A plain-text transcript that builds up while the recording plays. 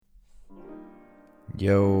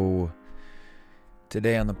Yo,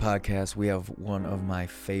 today on the podcast we have one of my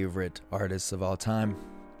favorite artists of all time.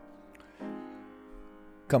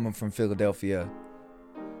 Coming from Philadelphia,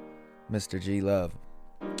 Mr. G Love.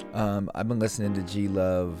 I've been listening to G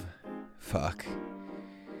Love,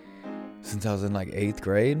 since I was in like 8th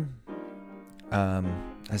grade. I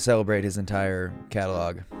celebrate his entire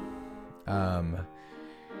catalog.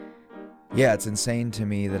 It's insane to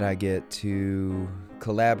me that I get to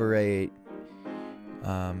collaborate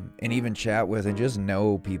and even chat with and just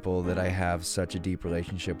know people that I have such a deep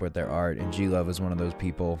relationship with their art, and G Love is one of those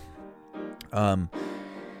people.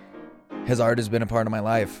 His art has been a part of my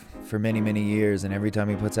life for many, many years, and every time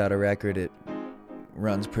he puts out a record, it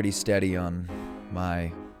runs pretty steady on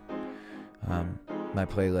my my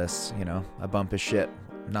playlists. You know, I bump his shit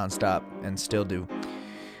nonstop and still do.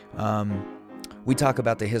 We talk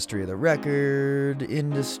about the history of the record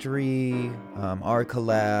industry, our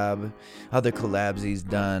collab, other collabs he's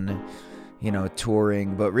done,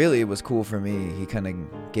 touring. But really, it was cool for me. He kind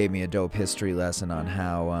of gave me a dope history lesson on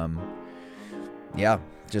how,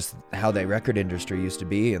 just how the record industry used to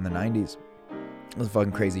be in the 90s. It was a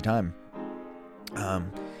fucking crazy time.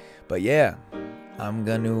 But yeah, I'm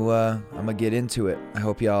gonna get into it. I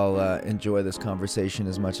hope y'all enjoy this conversation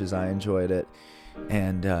as much as I enjoyed it.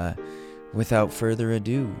 And without further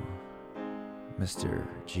ado, Mr.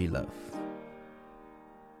 G Love.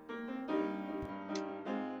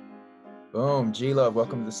 Boom, G Love.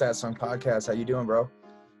 Welcome to the Sad Song Podcast. How you doing, bro?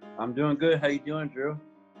 I'm doing good. How you doing, Drew?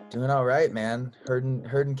 Doing all right, man.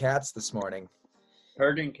 Herding cats this morning.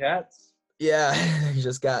 Herding cats? Yeah, you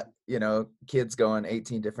just got, kids going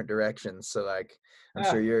 18 different directions. So like, I'm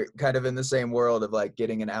sure you're kind of in the same world of like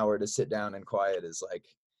getting an hour to sit down and quiet is like,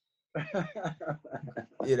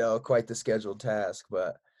 quite the scheduled task.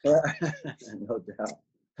 But no doubt.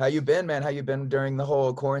 How you been, man? How you been during the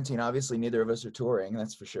whole quarantine? Obviously, neither of us are touring,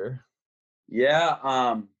 that's for sure. Yeah,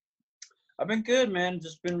 I've been good, man.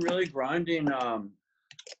 Just been really grinding.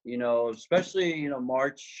 Especially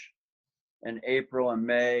March and April and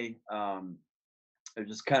May. It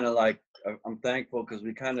just kind of like I'm thankful because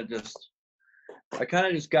I kind of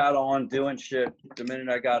just got on doing shit the minute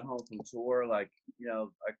I got home from tour. Like,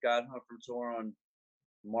 I got home from tour on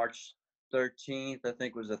March 13th, I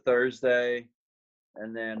think was a Thursday.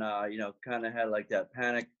 And then, kind of had like that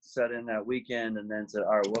panic set in that weekend, and then said,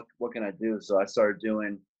 all right, what can I do? So I started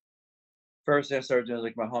doing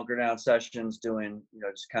like my hunker down sessions, doing,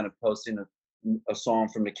 just kind of posting a song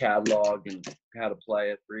from the catalog and how to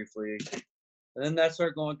play it briefly. And then that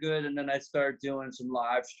started going good. And then I started doing some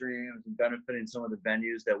live streams and benefiting some of the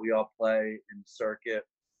venues that we all play in the circuit,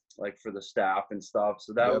 like for the staff and stuff.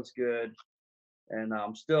 So that was good. And I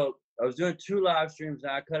was doing 2 live streams.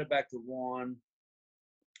 Now I cut it back to 1.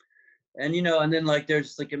 And and then like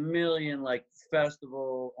there's like a million like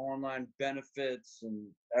festival online benefits, and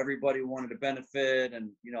everybody wanted to benefit,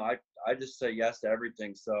 and I just say yes to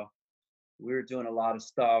everything. So we were doing a lot of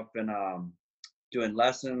stuff and doing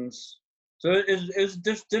lessons. So it was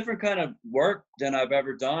just different kind of work than I've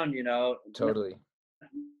ever done. Totally.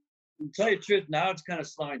 To tell you the truth, now it's kind of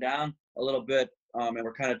slowing down a little bit, and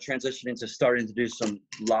we're kind of transitioning to starting to do some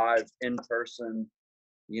live in person,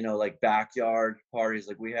 like backyard parties.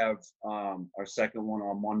 Like we have our second one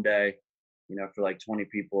on Monday, for like 20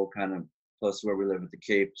 people, kind of close to where we live at the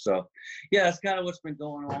Cape. So yeah, that's kind of what's been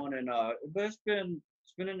going on. And but it's been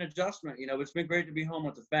an adjustment. It's been great to be home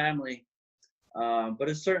with the family, but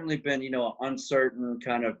it's certainly been an uncertain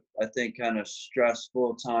kind of, I think, kind of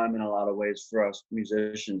stressful time in a lot of ways for us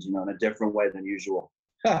musicians, in a different way than usual.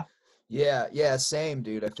 Yeah, same,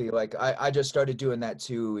 dude. I feel like I just started doing that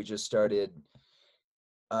too. We just started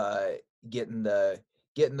getting the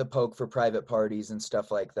poke for private parties and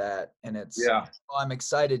stuff like that, and I'm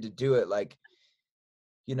excited to do it. Like,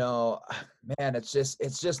 man, it's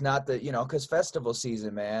just not the, because festival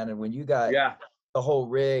season, man, and when you got the whole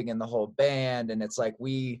rig and the whole band, and it's like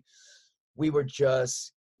we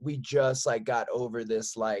just like got over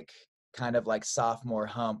this like kind of like sophomore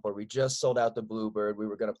hump where we just sold out the Bluebird. We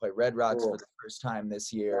were going to play Red Rocks for the first time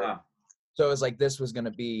this year. Wow. So it was like this was going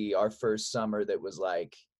to be our first summer that was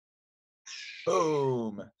like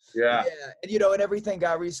boom. Yeah. And and everything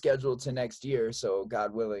got rescheduled to next year, so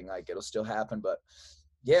God willing, like it'll still happen. But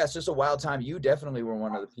yeah, it's just a wild time. You definitely were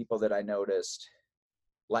one of the people that I noticed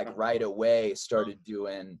like right away started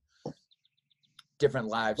doing different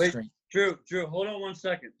live streams. Drew, hold on 1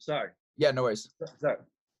 second. Sorry. Yeah, no worries. Sorry.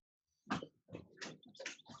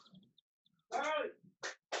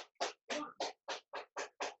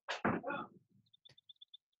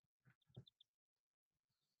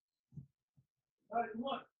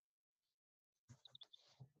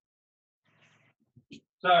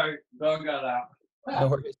 Sorry, dog got out. No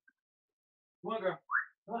worries. Come on, girl.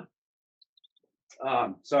 Come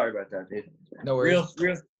on. Sorry about that, dude. No worries.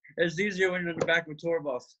 Real. It's easier when you're in the back of a tour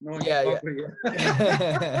bus. No one Yeah, can yeah. fuck with you.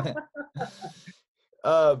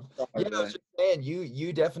 Yeah, I was just saying,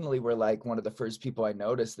 you definitely were like one of the first people I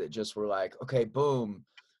noticed that just were like, okay, boom,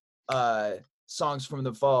 songs from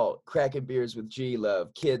the vault, cracking beers with G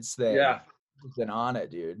Love, Kids thing. Yeah. Been on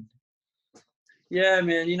it, dude. Yeah,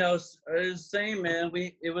 man. You know, it's the same, man.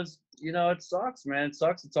 It was, you know, it sucks, man. It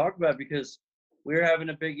sucks to talk about because we were having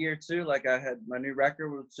a big year too. Like I had my new record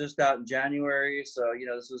was just out in January, so you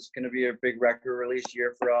know this was going to be a big record release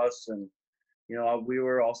year for us, and you know we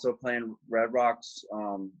were also playing Red Rocks.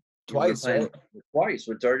 Twice, we were playing right? twice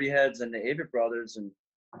with Dirty Heads and the Avett Brothers, and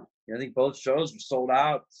you know, I think both shows were sold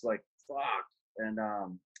out. It's like fuck, and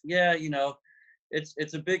yeah, you know,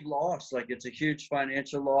 it's a big loss. Like it's a huge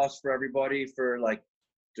financial loss for everybody, for like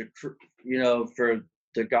the crew, you know, for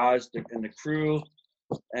the guys and the crew,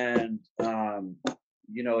 and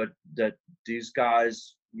you know that these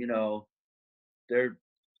guys, you know, they're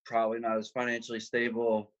probably not as financially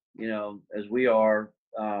stable, you know, as we are.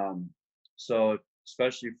 So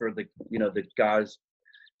especially for the, you know, the guys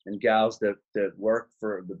and gals that work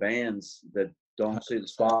for the bands that don't see the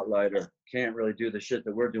spotlight or can't really do the shit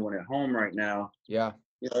that we're doing at home right now. Yeah.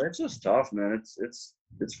 You know, it's just tough, man. It's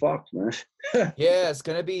fucked, man. Yeah, it's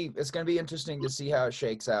gonna be interesting to see how it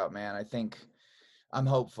shakes out, man. I think I'm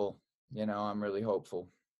hopeful. You know, I'm really hopeful.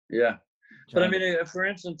 Yeah. But I mean, for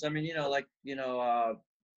instance, I mean, you know, like, you know,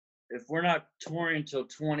 if we're not touring till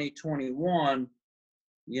 2021,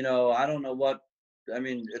 you know, I don't know what, I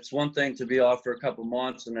mean, it's one thing to be off for a couple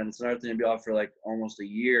months, and then it's another thing to be off for like almost a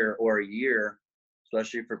year,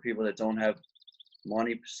 especially for people that don't have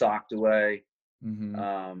money socked away.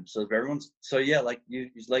 Mm-hmm. So if everyone's, so yeah, like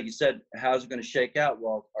you said, how's it going to shake out?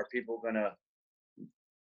 Well, are people going to,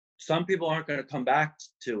 some people aren't going to come back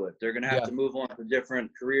to it. They're going to have to move on to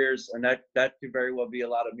different careers, and that could very well be a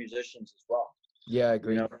lot of musicians as well. Yeah, I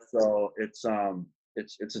agree. You know, so it's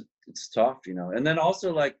tough, you know. And then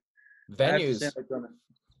also like venues. Say, like, the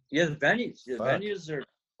venues. Yeah, venues are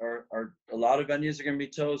a lot of venues are going to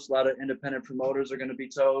be toast. A lot of independent promoters are going to be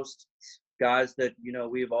toast. Guys that, you know,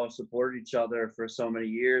 we've all supported each other for so many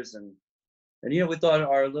years, and you know, we thought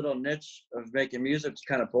our little niche of making music was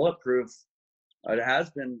kind of bulletproof. It has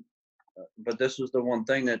been, but this was the one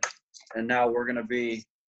thing that, and now we're going to be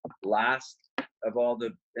last of all the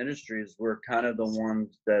industries. We're kind of the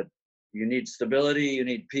ones that you need stability, you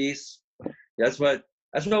need peace. That's why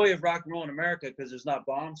we have rock and roll in America, because there's not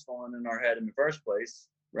bombs falling in our head in the first place,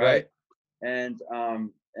 right? And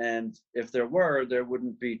if there were, there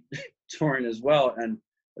wouldn't be touring as well. And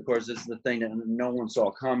of course, this is the thing that no one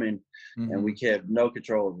saw coming, and we have no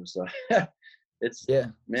control over. So it's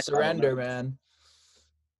man, surrender, man.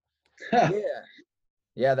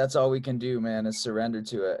 Yeah, that's all we can do, man, is surrender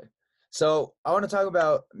to it. So I want to talk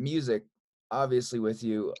about music, obviously, with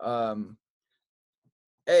you.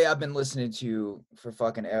 Hey, I've been listening to you for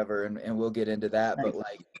fucking ever, and we'll get into that. But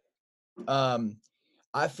like,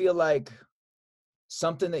 I feel like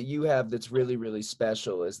something that you have that's really, really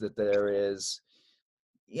special is that there is,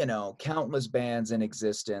 you know, countless bands in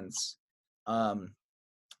existence.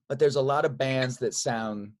 But there's a lot of bands that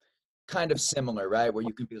sound kind of similar, right? Where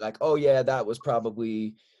you can be like, oh yeah, that was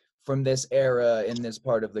probably from this era in this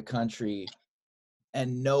part of the country.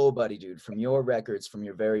 And nobody, dude, from your records, from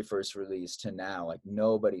your very first release to now, like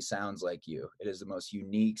nobody sounds like you. It is the most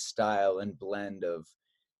unique style and blend of,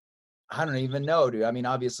 I don't even know, dude. I mean,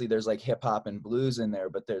 obviously there's like hip hop and blues in there,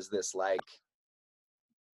 but there's this like,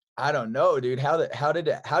 I don't know, dude. How did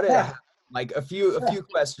it happen? Like a few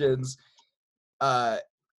questions.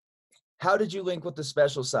 How did you link with the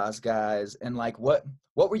Special Sauce guys, and like what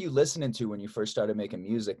were you listening to when you first started making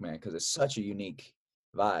music, man? Because it's such a unique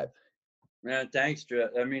vibe. Man, thanks, Drew.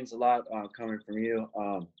 That means a lot coming from you.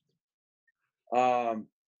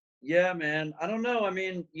 Yeah, man. I don't know. I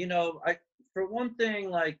mean, you know, for one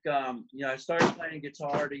thing, like, you know, I started playing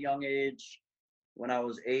guitar at a young age. When I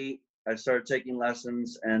was 8, I started taking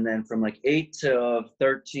lessons, and then from like 8 to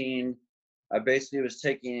 13, I basically was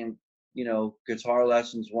taking, you know, guitar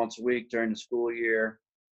lessons once a week during the school year,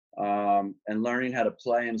 and learning how to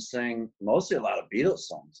play and sing mostly a lot of Beatles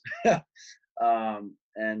songs.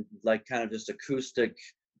 And like kind of just acoustic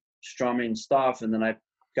strumming stuff. And then I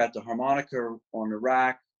got the harmonica on the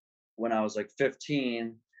rack when I was like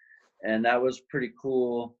 15, and that was pretty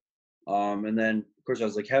cool. And then of course I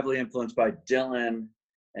was like heavily influenced by Dylan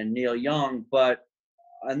and Neil Young,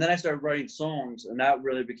 and then I started writing songs, and that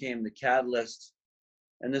really became the catalyst.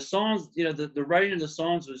 And the songs, you know, the writing of the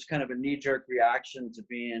songs was kind of a knee-jerk reaction to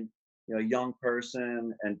being, young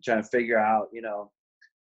person and trying to figure out,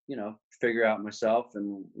 figure out myself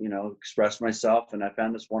and, express myself. And I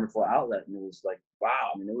found this wonderful outlet, and it was like,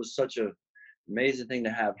 wow. I mean, it was such a amazing thing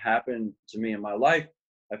to have happen to me in my life.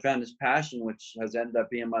 I found this passion, which has ended up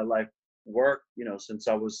being my life work, since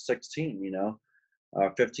I was 16,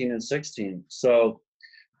 15 and 16. So,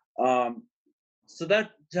 so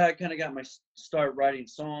that kind of got my start writing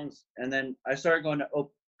songs. And then I started going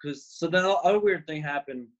to, so then a weird thing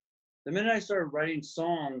happened. The minute I started writing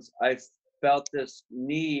songs, I felt this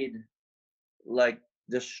need, like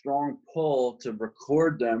this strong pull to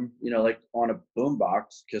record them, like on a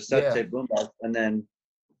boombox, cassette tape boombox, and then,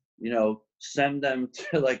 send them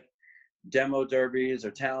to like demo derbies or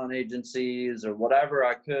talent agencies or whatever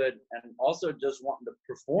I could, and also just wanting to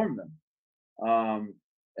perform them.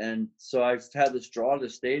 And so I've had this draw to the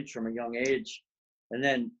stage from a young age. And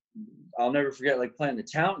then I'll never forget, like, playing the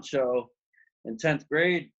talent show in 10th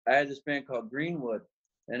grade. I had this band called Greenwood,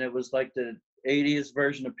 and it was like the 80s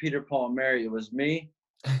version of Peter, Paul, and Mary. It was me.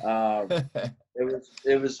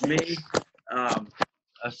 It was me.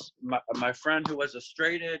 My friend who was a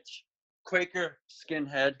straight edge Quaker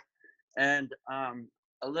skinhead, and a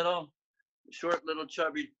little short, little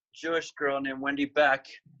chubby Jewish girl named Wendy Beck,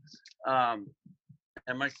 and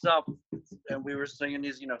myself, and we were singing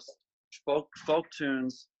these, folk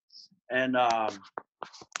tunes, and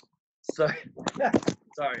sorry, I'm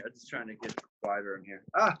just trying to get quieter in here.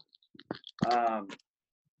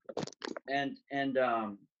 And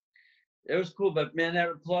it was cool, but man, that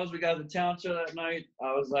applause we got at the talent show that night,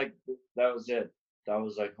 I was like, that was it. I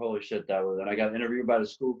was like, holy shit, that was it. And I got interviewed by the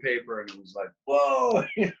school paper, and it was like, whoa.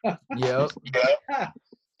 Yep.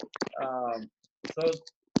 So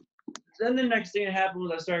then the next thing that happened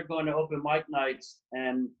was I started going to open mic nights,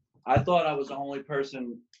 and I thought I was the only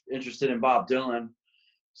person interested in Bob Dylan.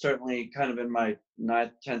 Certainly kind of in my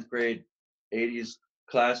 9th, 10th grade 80s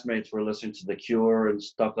classmates were listening to The Cure and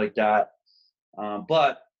stuff like that.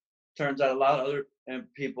 But turns out a lot of other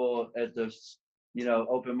people at the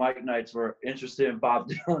open mic nights were interested in Bob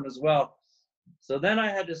Dylan as well. So then I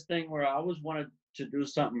had this thing where I always wanted to do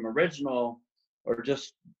something original, or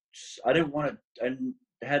just I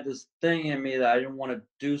had this thing in me that I didn't want to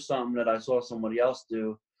do something that I saw somebody else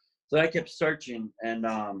do. So I kept searching, and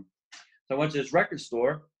so I went to this record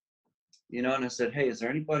store, and I said, hey, is there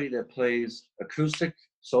anybody that plays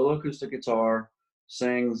solo acoustic guitar,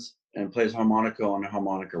 sings, and plays harmonica on a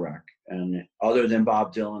harmonica rack, and other than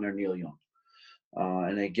Bob Dylan or Neil Young?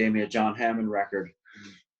 And they gave me a John Hammond record.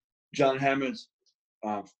 John Hammond's,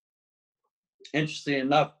 interesting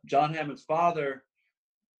enough, John Hammond's father,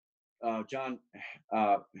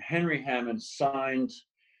 Henry Hammond, signed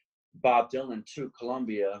Bob Dylan to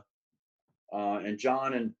Columbia, and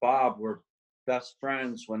John and Bob were best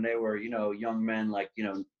friends when they were, young men, like,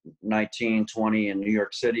 19, 20 in New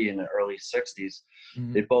York City in the early 60s.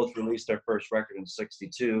 Mm-hmm. They both released their first record in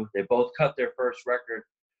 62. They both cut their first record,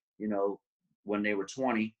 when they were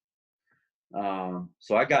 20.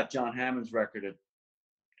 So I got John Hammond's record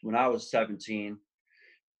when I was 17.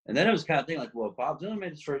 And then it was kind of thing like, well, Bob Dylan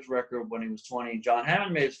made his first record when he was 20. John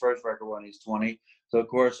Hammond made his first record when he's 20. So, of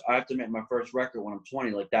course, I have to make my first record when I'm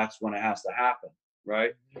 20. Like, that's when it has to happen,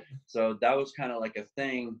 right? So that was kind of like a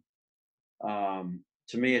thing.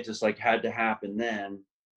 To me, it just, like, had to happen then.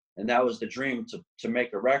 And that was the dream, to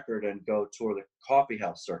make a record and go tour the coffee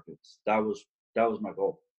house circuits. That was my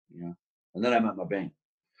goal, And then I met my band.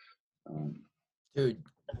 Dude,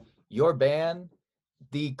 your band,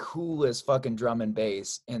 the coolest fucking drum and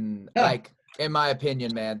bass, and like, in my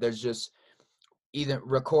opinion, man, there's just, either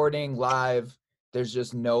recording live, there's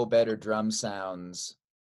just no better drum sounds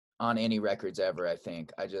on any records ever. I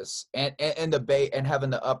think and the bass, and having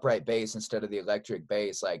the upright bass instead of the electric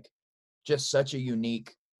bass, like, just such a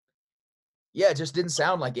unique. Yeah, it just didn't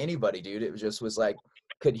sound like anybody, dude. It was like,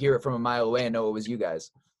 could hear it from a mile away and know it was you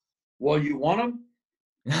guys. Well, you want them?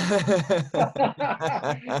 You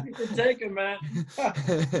can take them, man.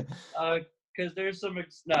 Because there's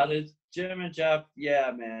there's Jim and Jeff.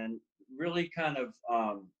 Yeah, man. Really kind of,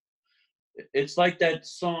 it's like that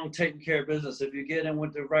song, Taking Care of Business. If you get in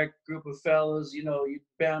with the right group of fellas, you're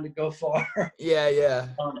bound to go far. Yeah.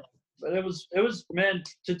 But it was, man,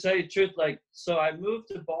 to tell you the truth, like, so I moved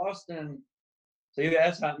to Boston. So you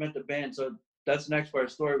asked how I met the band. So that's the next part of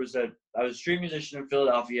the story, was that I was a street musician in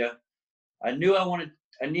Philadelphia. I knew I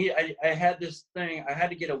had this thing. I had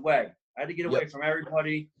to get away. I had to get away from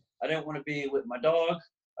everybody. I didn't want to be with my dog.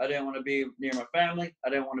 I didn't want to be near my family. I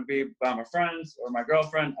didn't want to be by my friends or my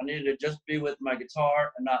girlfriend. I needed to just be with my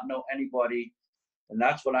guitar and not know anybody. And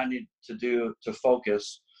that's what I needed to do to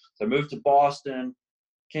focus. So I moved to Boston,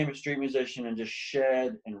 became a street musician and just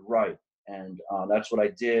shed and write. And that's what I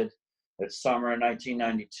did. It's summer of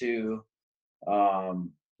 1992.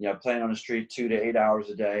 Playing on the street 2 to 8 hours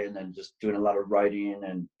a day, and then just doing a lot of writing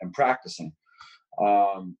and practicing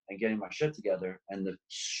and getting my shit together. And the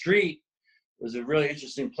street was a really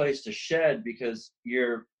interesting place to shed because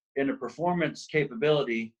you're in a performance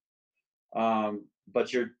capability,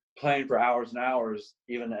 but you're playing for hours and hours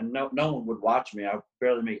and no one would watch me. I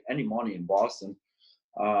barely make any money in Boston.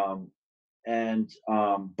 But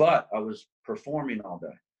I was performing all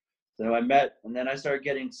day. So then I started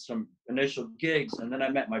getting some initial gigs, and then I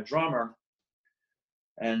met my drummer.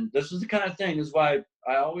 And this was the kind of thing, is why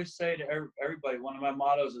I always say to everybody, one of my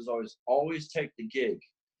mottos is always take the gig.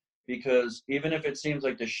 Because even if it seems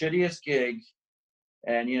like the shittiest gig,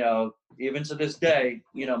 and, even to this day,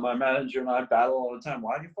 my manager and I battle all the time.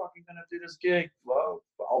 Why are you fucking going to do this gig? Well,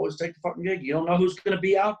 always take the fucking gig. You don't know who's going to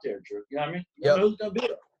be out there, Drew. You know what I mean? You don't know who's going to be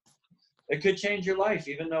there. It could change your life,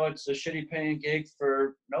 even though it's a shitty paying gig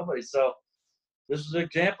for nobody. So this is an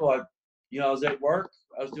example. I was at work.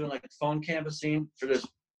 I was doing like phone canvassing for this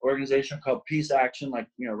organization called Peace Action,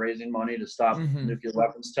 raising money to stop nuclear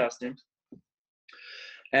weapons testing.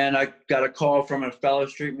 And I got a call from a fellow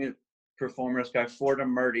street performer, this guy,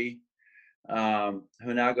 Fordham Murdy, who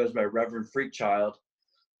now goes by Reverend Freakchild.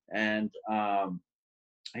 And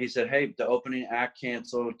he said, hey, the opening act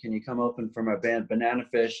canceled. Can you come open for my band Banana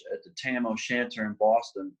Fish at the Tam O'Shanter in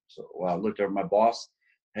Boston? So I looked over my boss.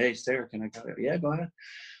 Hey, Sarah, can I go? Yeah, go ahead.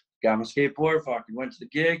 Got my skateboard, fucking went to the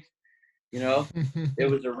gig. It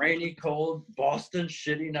was a rainy, cold Boston,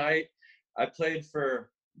 shitty night. I played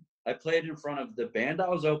in front of the band I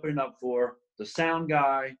was opening up for, the sound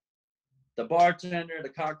guy, the bartender, the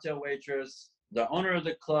cocktail waitress, the owner of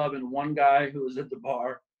the club, and one guy who was at the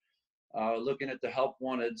bar looking at the help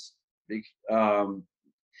wanteds.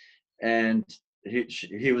 And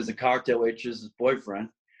he was the cocktail waitress's boyfriend.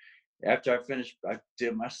 After I finished, I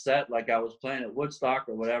did my set like I was playing at Woodstock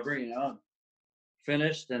or whatever,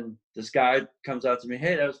 finished, and this guy comes out to me,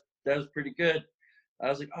 hey, that was pretty good. I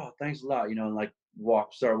was like, oh, thanks a lot, and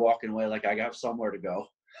started walking away like I got somewhere to go.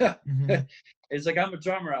 It's like, I'm a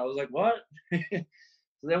drummer. I was like, what? So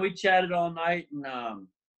then we chatted all night, and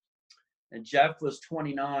Jeff was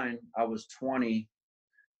 29, I was 20,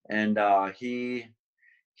 and he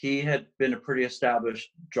had been a pretty established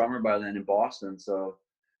drummer by then in Boston. So,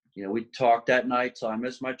 we talked that night till I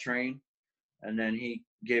missed my train, and then he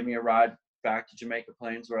gave me a ride back to Jamaica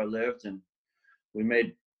Plains where I lived, and we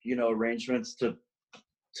made, arrangements to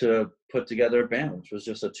put together a band, which was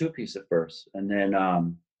just a 2-piece at first. And then,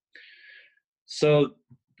 so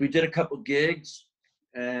we did a couple gigs,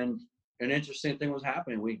 and an interesting thing was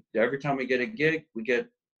happening. Every time we get a gig, we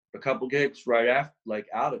get a couple gigs right after,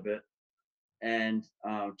 out of it. And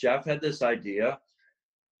Jeff had this idea.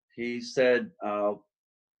 He said,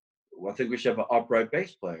 I think we should have an upright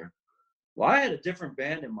bass player. Well, I had a different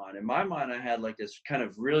band in mind. In my mind, I had this kind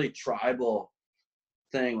of really tribal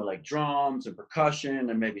thing with drums and percussion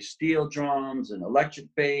and maybe steel drums and electric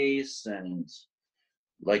bass and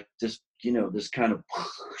this, this kind of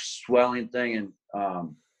swelling thing.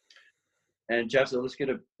 And Jeff said, let's get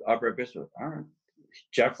an upright bass player. All right.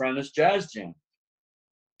 Jeff ran this jazz jam.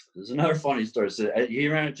 There's another funny story. So he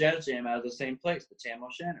ran a jazz jam out of the same place, the Tam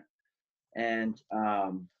O'Shanter. And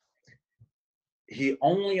he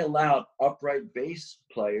only allowed upright bass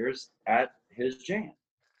players at his jam.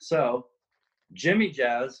 So Jimmy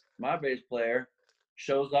Jazz, my bass player,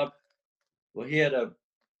 shows up. Well, he had a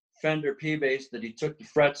Fender P bass that he took the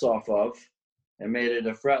frets off of and made it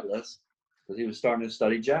a fretless because he was starting to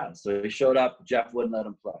study jazz. So he showed up. Jeff wouldn't let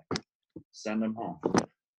him play. Send him home.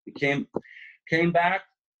 He came back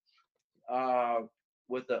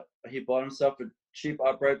he bought himself a cheap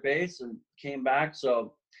upright bass and came back.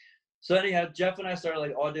 So anyhow, Jeff and I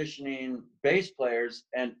started auditioning bass players,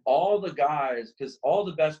 and all the guys, because all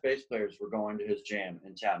the best bass players were going to his jam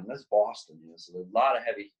in town. And that's Boston, so a lot of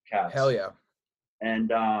heavy cats. Hell yeah.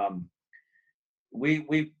 And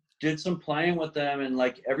we did some playing with them, and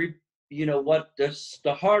the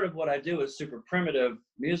heart of what I do is super primitive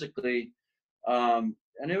musically. And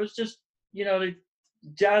it was just, the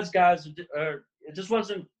jazz guys, it just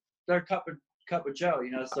wasn't their cup of Joe,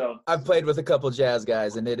 so. I've played with a couple jazz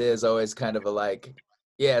guys, and it is always kind of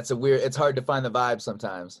it's hard to find the vibe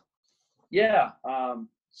sometimes. Yeah.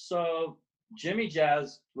 So Jimmy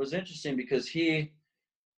Jazz was interesting because he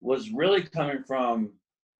was really coming from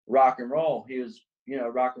rock and roll. He was,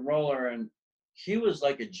 rock and roller, and he was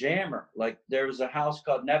like a jammer. There was a house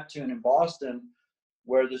called Neptune in Boston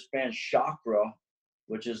where this band Chakra,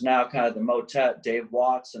 which is now kind of the Motet, Dave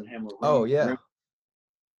Watts and him were oh yeah.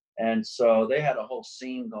 And so they had a whole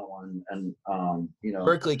scene going, and you know,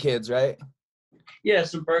 Berkeley kids, right? yeah,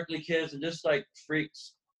 some Berkeley kids and just like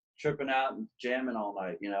freaks tripping out and jamming all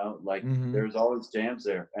night, you know, like Mm-hmm. there's always jams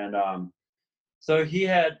there. And so he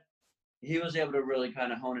was able to really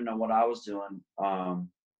kind of hone in on what I was doing.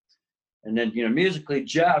 And then, you know, musically,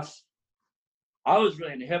 Jeff, I was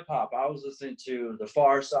really into hip hop. I was listening to The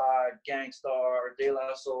Far Side, Gangstar, De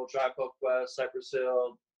La Soul, Tribe Called Quest, Cypress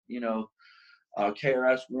Hill, you know,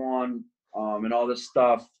 KRS-One, and all this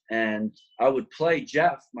stuff. And I would play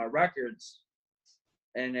Jeff my records,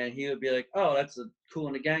 and then he would be like, "Oh, that's a Kool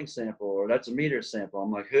and the Gang sample, or that's a Meter sample."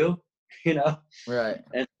 I'm like, "Who?" You know. Right.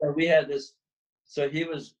 And so we had this. So he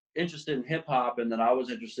was interested in hip hop, and then I was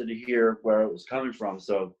interested to hear where it was coming from.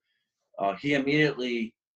 So he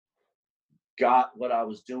immediately got what I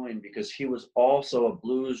was doing because he was also a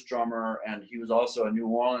blues drummer and he was also a New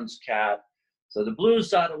Orleans cat. So the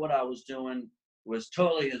blues side of what I was doing was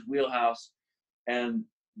totally his wheelhouse. And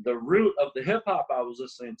the root of the hip hop I was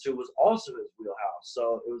listening to was also his wheelhouse.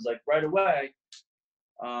 So it was like right away.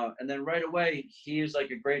 And then right away, he's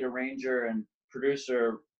like a great arranger and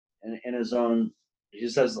producer in his own. He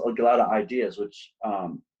just has like a lot of ideas, which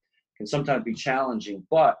can sometimes be challenging.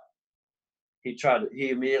 But he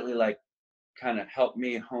immediately like kind of helped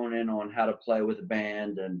me hone in on how to play with a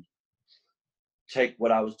band and take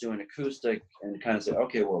what I was doing acoustic and kind of say,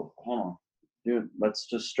 okay, well, hold on, dude, let's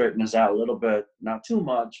just straighten this out a little bit. Not too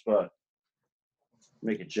much, but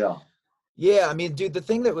make it gel. Yeah, I mean, dude, the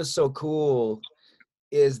thing that was so cool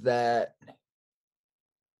is that,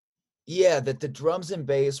 yeah, that the drums and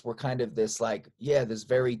bass were kind of this like, yeah, this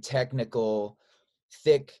very technical,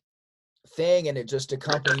 thick thing, and it just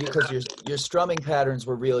accompanied you because your strumming patterns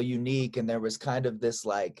were real unique, and there was kind of this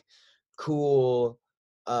like cool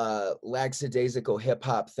lackadaisical hip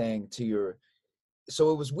hop thing to your.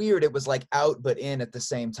 So it was weird. It was like out but in at the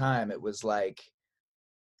same time. It was like,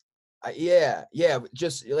 yeah,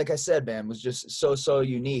 just like I said, man, was just so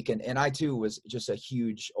unique, and I too was just a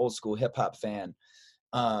huge old school hip hop fan.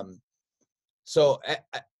 Um, so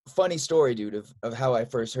funny story, dude, of how I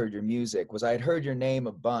first heard your music was I had heard your name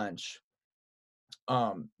a bunch.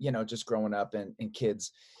 You know, just growing up and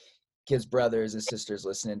kids brothers and sisters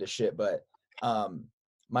listening to shit, but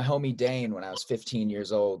my homie Dane, when I was 15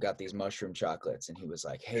 years old, got these mushroom chocolates, and he was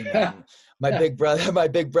like, "Hey man, my big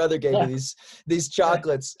brother gave me these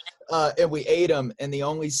chocolates, and we ate them. And the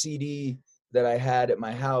only CD that I had at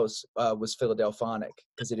my house was Philadelphonic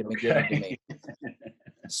because it had been given to me.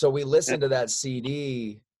 So we listened to that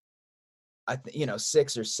CD, you know,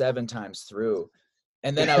 6 or 7 times through,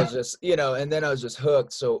 and then I was just, you know, and then I was just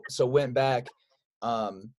hooked. So went back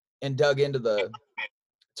and dug into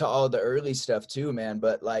all the early stuff too, man.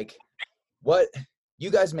 But like, what you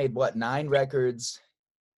guys made, what, 9 records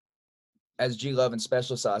as G Love and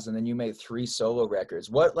Special Sauce, and then you made 3 solo records.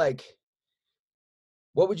 What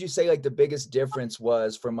would you say like the biggest difference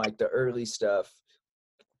was from like the early stuff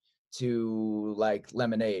to like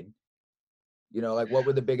Lemonade? You know, like what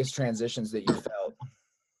were the biggest transitions that you felt?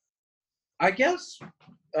 I guess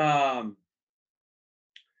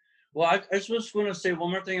well, I just want to say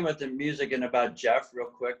one more thing about the music and about Jeff real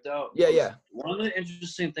quick, though. Yeah. One of the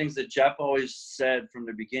interesting things that Jeff always said from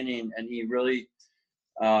the beginning, and he really,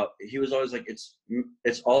 he was always like,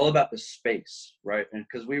 it's all about the space, right? And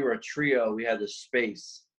because we were a trio, we had this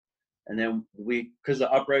space. And then because the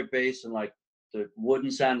upright bass and like the wooden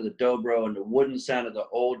sound of the dobro and the wooden sound of the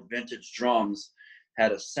old vintage drums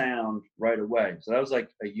had a sound right away. So that was like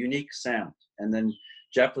a unique sound. And then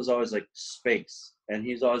Jeff was always like space, and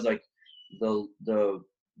he's always like the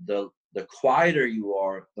quieter you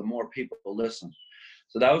are, the more people listen.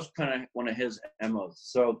 So that was kind of one of his MOs.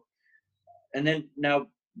 So, and then now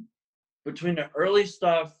between the early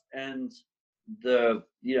stuff and the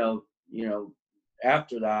you know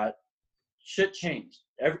after that, shit changed.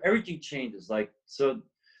 Everything changes. Like, so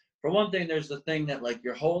for one thing, there's the thing that like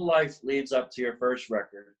your whole life leads up to your first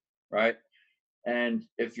record, right? And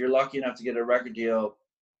if you're lucky enough to get a record deal,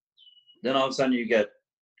 then all of a sudden you get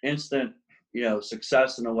instant, you know,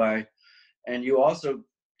 success in a way. And you also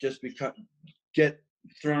just get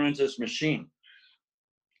thrown into this machine,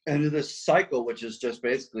 into this cycle, which is just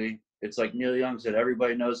basically, it's like Neil Young said,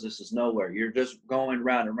 everybody knows this is nowhere. You're just going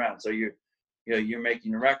round and round. So you're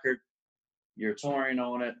making a record, you're touring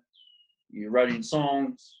on it, you're writing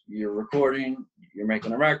songs, you're recording, you're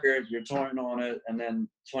making a record, you're touring on it, and then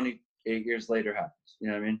 28 years later happens. You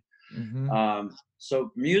know what I mean? Mm-hmm.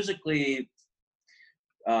 So musically,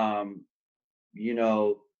 you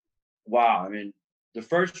know, wow. I mean, the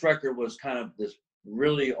first record was kind of this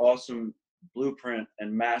really awesome blueprint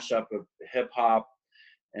and mashup of hip hop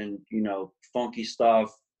and, you know, funky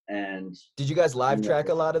stuff and Did you guys live you know, track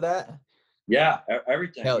a lot of that? yeah,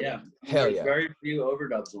 everything. Hell Yeah, yeah. Hell there's yeah. very few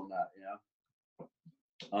overdubs on that. You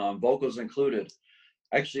know, vocals included.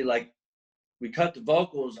 Actually, like we cut the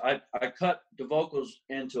vocals. I cut the vocals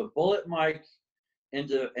into a bullet mic,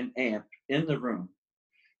 into an amp in the room,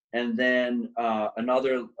 and then a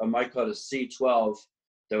mic called a C12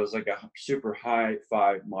 that was like a super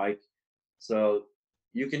hi-fi mic. So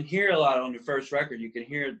you can hear a lot on the first record. You can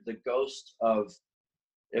hear the ghost of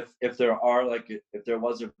if there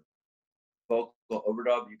was a vocal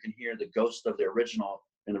overdub, you can hear the ghost of the original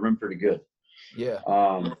in the room pretty good. Yeah.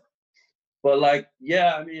 But like,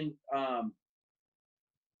 yeah, I mean,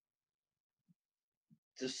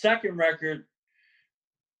 the second record,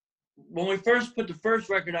 when we first put the first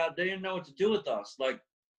record out, they didn't know what to do with us. Like,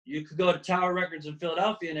 you could go to Tower Records in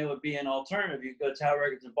Philadelphia and it would be an alternative. You could go to Tower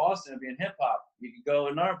Records in Boston, it'd be in hip hop. You could go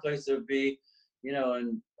another place, it would be, you know,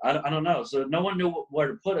 and I don't know. So no one knew where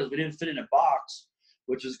to put us. We didn't fit in a box,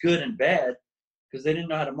 which was good and bad because they didn't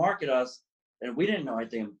know how to market us. And we didn't know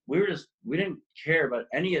anything. We didn't care about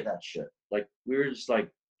any of that shit. Like, we were just like,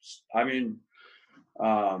 I mean,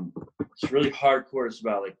 it's really hardcore. It's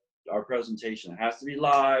about like our presentation. It has to be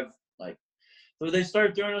live. Like, so they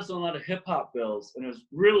started throwing us on a lot of hip hop bills, and it was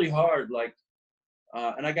really hard. Like,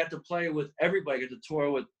 and I got to play with everybody. I got to tour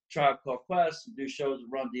with Tribe Called Quest, do shows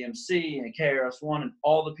with Run DMC and KRS-One, and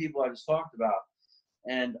all the people I just talked about.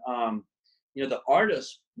 And you know, the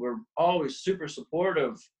artists were always super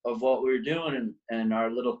supportive of what we were doing and our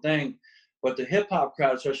little thing, but the hip hop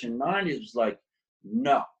crowd, especially in the '90s, was like,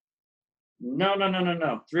 no.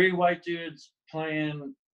 3 white dudes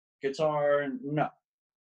playing guitar, and no.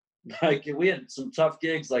 Like, we had some tough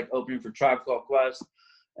gigs, like opening for Tribe Called Quest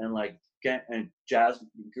and like and Jazz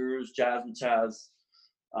Gurus, Jazzmatazz.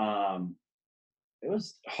 It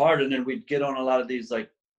was hard, and then we'd get on a lot of these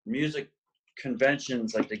like music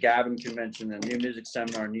conventions, like the Gavin Convention and New Music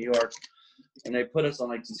Seminar in New York, and they put us on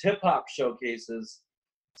like these hip hop showcases.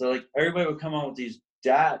 So like everybody would come on with these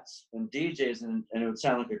DATs and DJs, and it would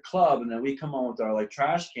sound like a club, and then we come on with our like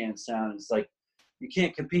trash can sound. And it's like, you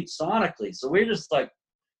can't compete sonically. So we're just like,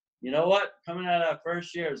 you know what? Coming out of that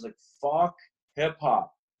first year, it's like, fuck hip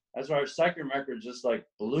hop. That's why our second record is just like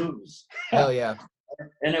blues. Hell yeah.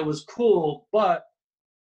 And it was cool, but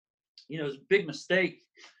you know, it was a big mistake.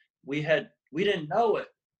 We didn't know it,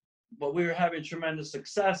 but we were having tremendous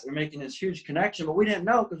success and making this huge connection, but we didn't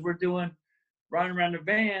know because we're riding around the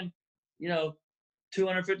van, you know,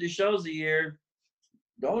 250 shows a year.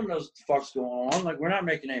 No one knows what the fuck's going on. Like, we're not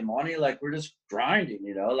making any money. Like, we're just grinding,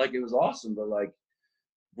 you know. Like, it was awesome, but like,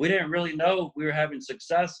 we didn't really know we were having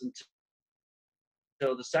success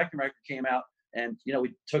until the second record came out. And, you know,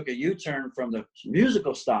 we took a U-turn from the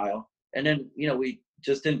musical style, and then, you know, we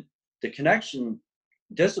just didn't, the connection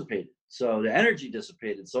dissipated. So the energy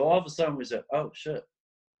dissipated. So all of a sudden we said, oh shit,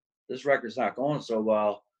 this record's not going so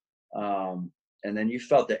well. And then you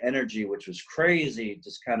felt the energy, which was crazy,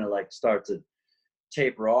 just kind of like start to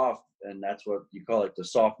taper off. And that's what you call it, the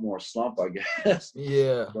sophomore slump, I guess.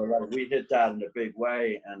 Yeah. So like, we hit that in a big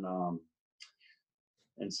way. And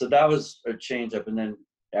so that was a change up. And then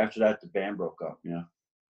after that, the band broke up, you know?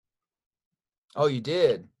 Oh, you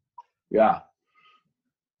did? Yeah.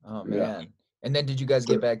 Oh, Yeah. man. And then did you guys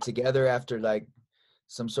get back together after like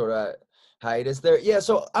some sort of hiatus there? Yeah.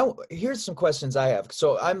 So here's some questions I have.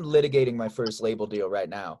 So I'm litigating my first label deal right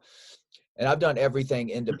now, and I've done everything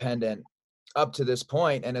independent up to this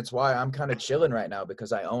point, and it's why I'm kind of chilling right now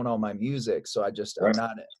because I own all my music. So Right.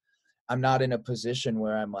 I'm not in a position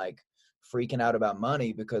where I'm like freaking out about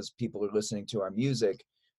money because people are listening to our music.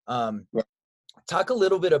 Right. Talk a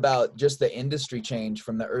little bit about just the industry change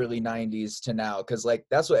from the early 90s to now, because like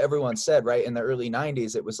that's what everyone said, right? In the early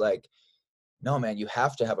 90s, it was like, no, man, you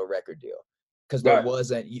have to have a record deal, because there Right.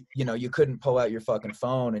 wasn't, you know, you couldn't pull out your fucking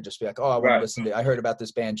phone and just be like, oh, I want to Right. listen to, I heard about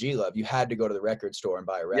this band G-Love. You had to go to the record store and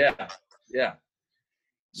buy a record. Yeah. Yeah.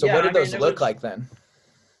 So Yeah, what did I mean, those look like then?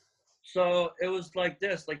 So it was like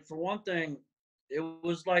this. Like, for one thing, it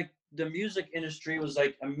was like the music industry was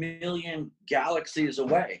like a million galaxies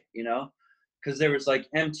away, you know, because there was like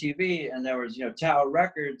MTV, and there was, you know, Tower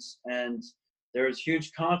Records, and there was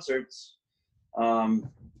huge concerts. And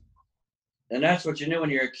that's what you knew when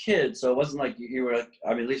you were a kid. So it wasn't like you were like,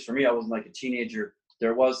 I mean, at least for me, I wasn't like a teenager.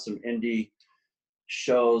 There was some indie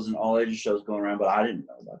shows and all ages shows going around, but I didn't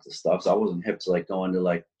know about this stuff. So I wasn't hip to like going to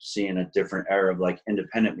like seeing a different era of like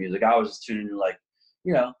independent music. I was just tuning into like,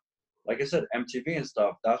 you know, like I said, MTV and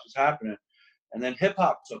stuff. That's what's happening. And then hip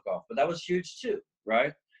hop took off, but that was huge too,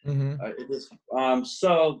 right? Mm-hmm. It was,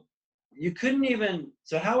 so you couldn't even,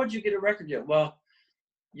 so how would you get a record deal? Well,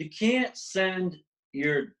 you can't send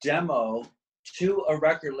your demo to a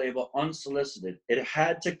record label unsolicited. It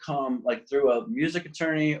had to come like through a music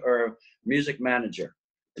attorney or a music manager.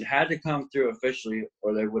 It had to come through officially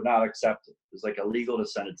or they would not accept it. It's like illegal to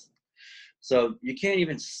send it to them. So you can't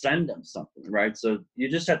even send them something, right? So you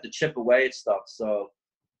just have to chip away at stuff. So,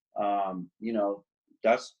 you know,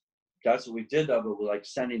 that's what we did though, but we're like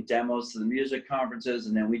sending demos to the music conferences.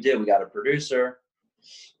 And then we got a producer.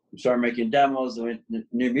 We started making demos. And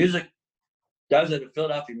New Music does it at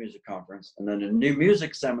Philadelphia Music Conference. And then a New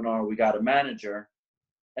Music Seminar, we got a manager.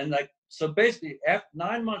 And like, so basically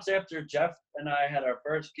 9 months after Jeff and I had our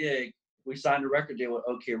first gig, we signed a record deal with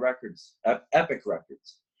OK Records, Epic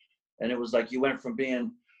Records. And it was like, you went from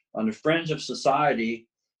being on the fringe of society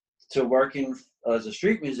to working as a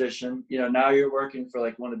street musician. You know, now you're working for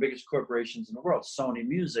like one of the biggest corporations in the world, Sony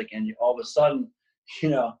Music. And all of a sudden, you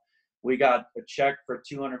know, we got a check for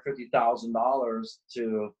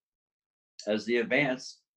 $250,000 as the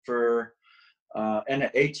advance for and an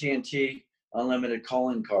AT&T unlimited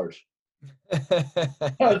calling card.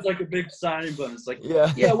 It's like a big signing bonus. Like,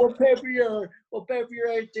 yeah, we'll pay for your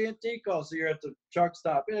AT&T call. So you're at the truck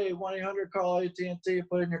stop. Hey, 1-800 call AT&T.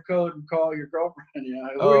 Put in your code and call your girlfriend. You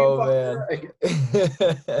know, man.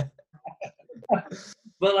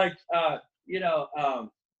 But like, you know,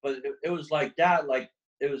 but it was like that. Like,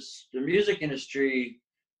 it was the music industry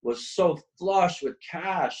was so flush with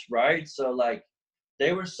cash, right? So like,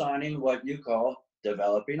 they were signing what you call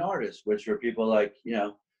developing artists, which were people like, you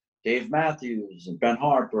know, Dave Matthews and Ben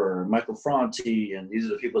Harper, and Michael Franti, and these are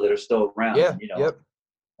the people that are still around. Yeah, you know. Yep.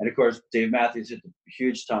 And of course, Dave Matthews hit the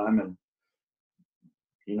huge time, and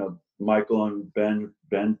you know, Michael and Ben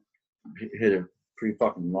hit it pretty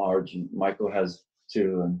fucking large, and Michael has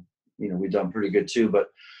too, and you know, we've done pretty good too.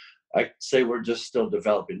 But I say we're just still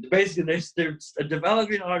developing. Basically, they're a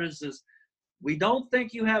developing artist is, we don't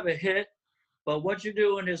think you have a hit, but what you're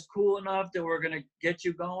doing is cool enough that we're gonna get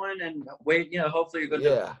you going, and wait, you know, hopefully you're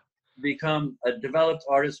gonna become a developed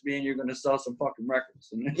artist, meaning you're gonna sell some fucking records.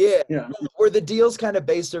 And, yeah. You know. Were the deals kind of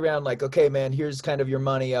based around like, okay, man, here's kind of your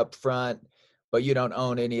money up front, but you don't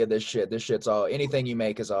own any of this shit. This shit's all, anything you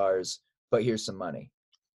make is ours, but here's some money.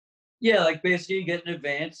 Yeah, like basically you get an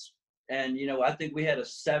advance, and you know, I think we had a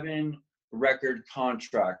 7-record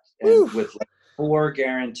contract, and with like 4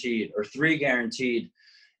 guaranteed or 3 guaranteed.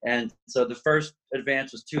 And so the first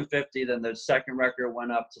advance was $250, then the second record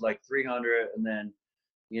went up to like $300, and then,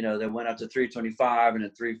 you know, they went up to $325 and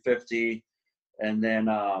then $350, and then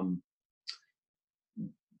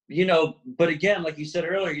you know, but again, like you said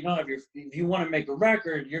earlier, you don't have if you want to make a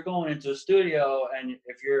record, you're going into a studio, and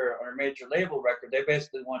if you're on a major label record, they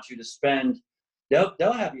basically want you to spend, they'll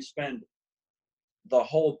have you spend the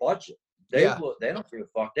whole budget. They don't give a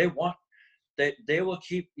fuck. They will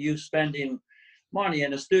keep you spending money.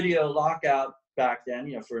 In a studio lockout back then,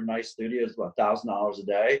 you know, for a nice studio is about $1,000 a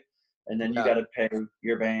day, and then you got to pay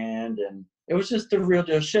your band, and it was just the real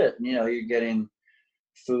deal shit. And, you know, you're getting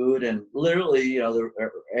food, and literally, you know, the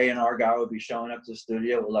A&R guy would be showing up to the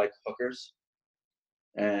studio with like hookers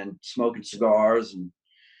and smoking cigars, and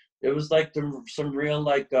it was like some real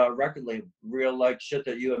like record label, real like shit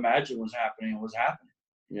that you imagine was happening.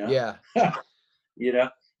 You know? Yeah. You know,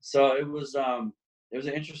 so it was an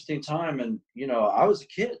interesting time, and you know, I was a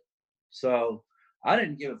kid, so I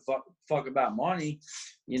didn't give a fuck about money.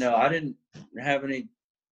 You know, I didn't have any,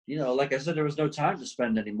 you know, like I said, there was no time to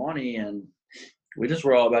spend any money, and we just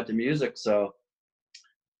were all about the music. So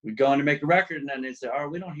we'd go in to make a record, and then they'd say, "Oh,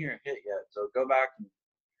 we don't hear a hit yet, so go back and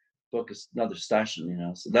book another session." You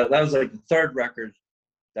know, so that was like the 3rd record.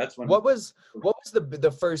 That's when. What was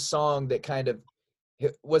the first song that kind of,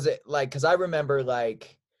 was it like, because I remember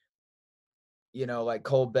like, you know, like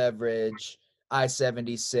Cold Beverage,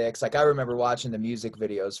 I-76. Like I remember watching the music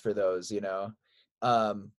videos for those, you know.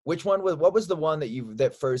 What was the one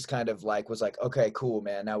that first kind of like was like, okay, cool,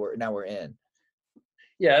 man, now we're in?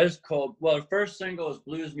 Yeah, it was cold. Well, the first single was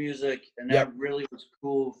Blues Music, and that really was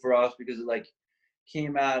cool for us because it like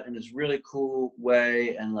came out in this really cool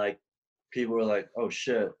way, and like people were like, "Oh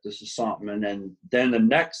shit, this is something." And then the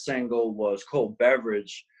next single was Cold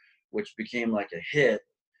Beverage, which became like a hit,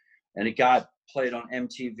 and it got played on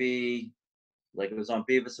MTV, like it was on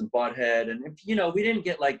Beavis and Butthead, and if, you know, we didn't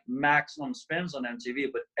get like maximum spins on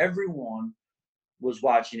MTV, but everyone was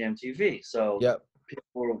watching MTV, so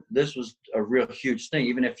this was a real huge thing.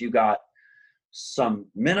 Even if you got some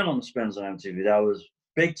minimum spins on MTV, that was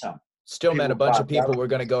big time. Still meant a bunch of people were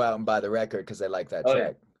going to go out and buy the record because they like that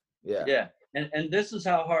track. Yeah. And this is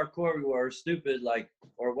how hardcore we were, stupid, like,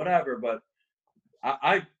 or whatever. But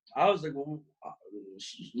I was like, well,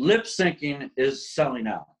 lip syncing is selling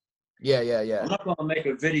out. Yeah. I'm not going to make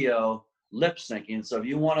a video lip syncing. So if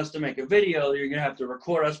you want us to make a video, you're gonna have to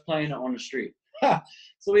record us playing it on the street.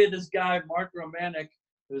 So we had this guy, Mark Romanek,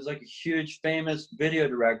 who was like a huge famous video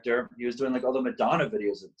director. He was doing like all the Madonna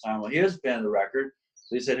videos at the time. Well, he was a fan of the record.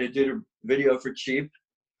 So he said he'd do the video for cheap.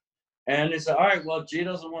 And they said, all right, well, G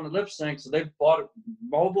doesn't want to lip sync. So they bought a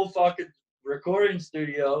mobile fucking recording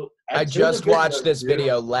studio. I just watched this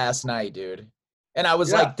video last night, dude. And I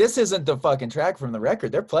was like, this isn't the fucking track from the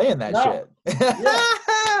record. They're playing that shit.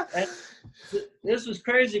 Yeah. And this was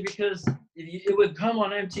crazy because it would come on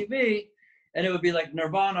MTV and it would be like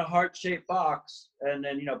Nirvana Heart-Shaped Box, and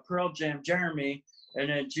then, you know, Pearl Jam Jeremy, and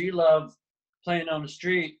then G-Love playing on the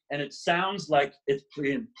street, and it sounds like it's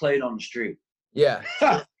being played on the street. Yeah. You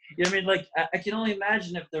know what I mean? Like, I can only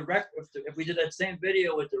imagine if if we did that same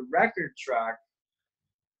video with the record track,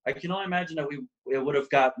 I can only imagine that it would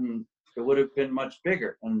have been much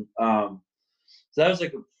bigger. And so that was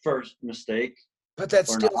like a first mistake. But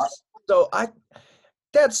that's still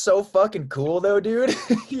that's so fucking cool though, dude.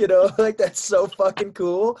 You know, like that's so fucking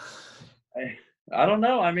cool. I don't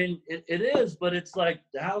know. I mean, it is, but it's like,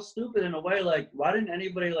 how stupid in a way. Like, why didn't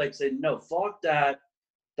anybody like say, no, fuck that?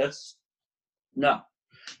 That's no.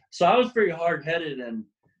 So I was pretty hard headed, and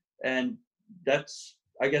that's,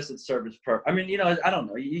 I guess it served its purpose. I mean, you know, I don't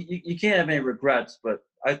know. You can't have any regrets, but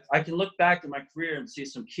I can look back at my career and see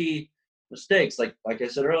some key mistakes. Like I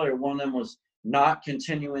said earlier, one of them was not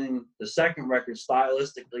continuing the second record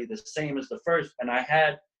stylistically the same as the first, and I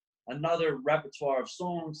had another repertoire of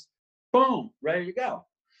songs, boom, ready to go,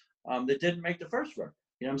 that didn't make the first record.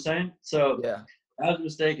 You know what I'm saying? So yeah, that was a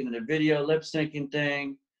mistake. And then the video lip syncing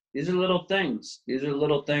thing, these are little things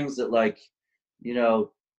that, like, you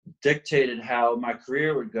know, dictated how my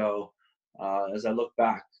career would go as I look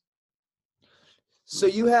back. So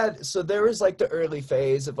there was like the early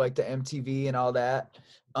phase of like the MTV and all that,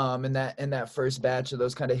 in that first batch of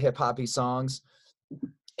those kind of hip hoppy songs.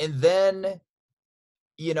 And then,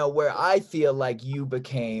 you know, where I feel like you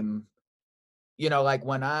became, you know, like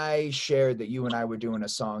when I shared that you and I were doing a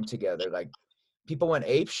song together, like people went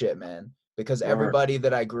ape shit, man, because everybody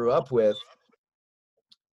that I grew up with,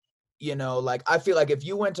 you know, like I feel like if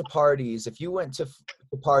you went to parties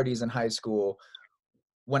in high school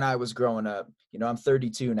when I was growing up, you know, I'm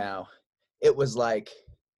 32 now, it was like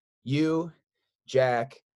you,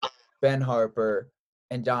 Jack, Ben Harper,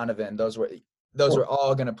 and Donovan. Those were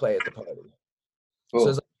all gonna play at the party. Cool. So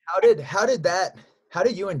it's like, how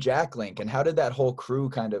did you and Jack link, and how did that whole crew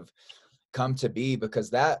kind of come to be? Because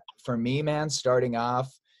that, for me, man, starting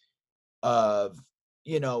off of,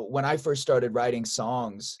 you know, when I first started writing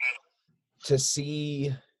songs, to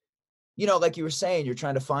see, you know, like you were saying, you're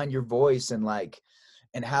trying to find your voice and like,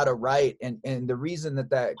 and how to write. And the reason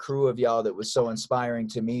that crew of y'all that was so inspiring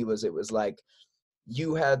to me was, it was like,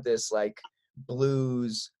 you had this like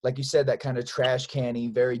blues, like you said, that kind of trash canny,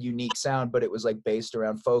 very unique sound, but it was like based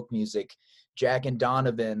around folk music. Jack and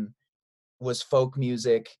Donovan was folk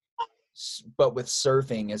music, but with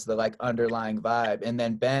surfing as the like underlying vibe. And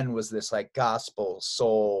then Ben was this like gospel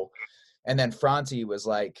soul. And then Franti was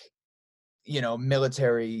like, you know,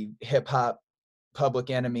 military hip hop, Public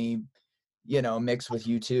Enemy, you know, mixed with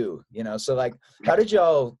U2, you know. So like, how did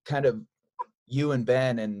y'all kind of, you and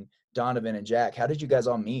Ben and Donovan and Jack, how did you guys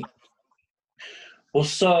all meet? Well,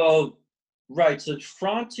 so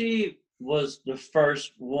Franti was the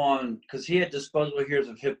first one, because he had Disposable Heroes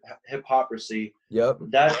of Hypocrisy. Yep.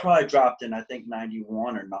 That probably dropped in, I think,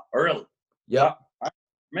 91 or not early. Yep.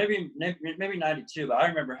 Maybe 92, but I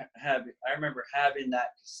remember having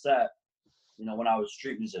that cassette, you know, when I was a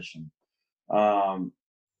street musician.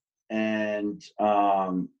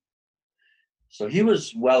 So he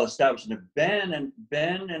was well established. And Ben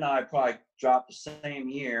and I probably dropped the same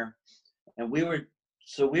year, and we heard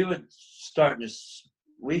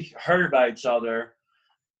about each other.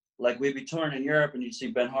 Like, we'd be touring in Europe, and you'd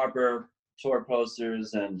see Ben Harper tour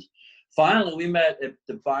posters, and finally we met at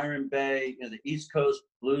the Byron Bay, you know, the East Coast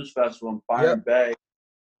Blues Festival in Byron Bay.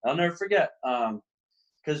 I'll never forget,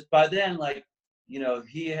 because by then, like, you know,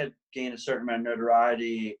 he had gained a certain amount of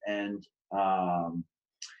notoriety, and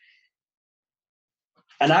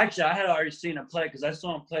actually, I had already seen him play, because I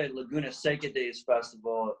saw him play at Laguna Seca Days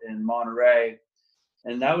Festival in Monterey.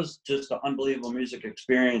 And that was just an unbelievable music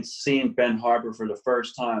experience, seeing Ben Harper for the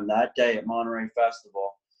first time that day at Monterey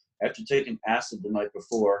Festival, after taking acid the night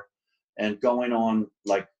before, and going on,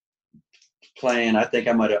 like, playing. I think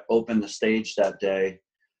I might have opened the stage that day.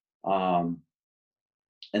 And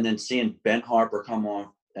then seeing Ben Harper come on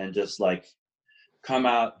and just, like, come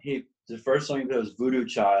out. The first song he played was Voodoo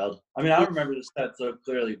Child. I mean, I remember the set so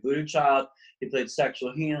clearly. Voodoo Child. He played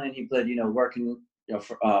Sexual Healing. He played, you know, working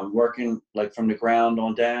like from the ground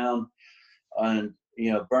on down. and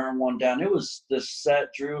burn one down. It was the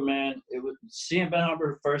set, Drew, man. It was seeing Ben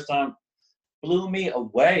Harper the first time blew me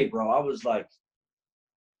away, bro. I was like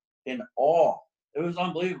in awe. It was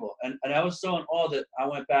unbelievable, and I was so in awe that I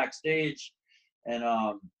went backstage, and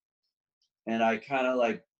I kind of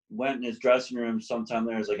like went in his dressing room. Sometime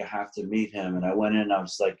there was like I have to meet him, and I went in. And I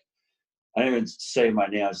was like, I didn't even say my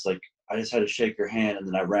name. I was like, I just had to shake your hand, and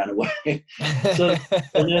then I ran away. so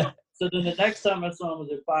then the next time I saw him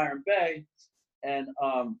was at Byron Bay, and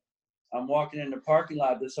I'm walking in the parking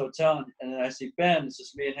lot of this hotel, and then I see Ben. It's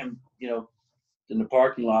just me and him, in the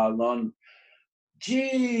parking lot alone.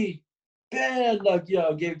 Gee, Ben, like,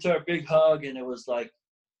 gave her a big hug, and it was like,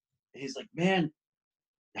 he's like, man,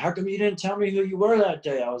 how come you didn't tell me who you were that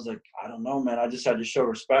day? I was like, I don't know, man. I just had to show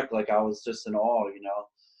respect. Like, I was just in awe,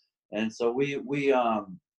 And so we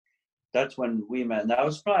that's when we met. And that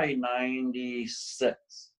was probably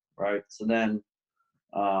 96, right? So then,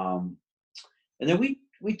 and then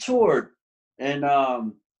we toured, and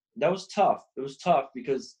that was tough. It was tough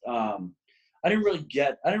because I didn't really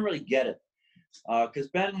get it. Because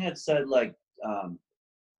Ben had said, like,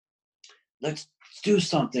 let's do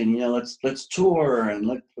something, let's tour, and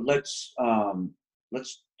let's I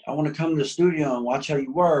want to come to the studio and watch how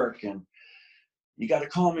you work, and you got to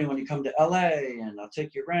call me when you come to LA, and I'll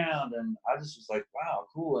take you around. And I just was like, wow,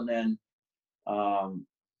 cool. And then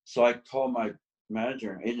so I called my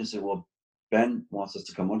manager and agent, said, well, Ben wants us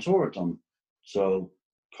to come on tour with them, so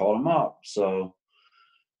called him up. So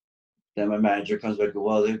then my manager comes back,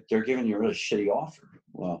 well, they're giving you a really shitty offer.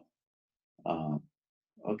 Well,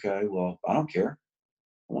 okay, well, I don't care.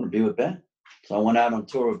 I want to be with Ben. So I went out on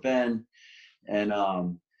tour with Ben, and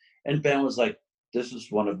Ben was like, this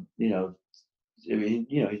is one of,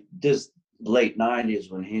 this late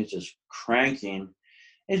 90s when he's just cranking.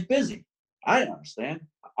 He's busy. I didn't understand.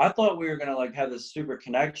 I thought we were going to like have this super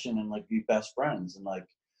connection and like be best friends, and like,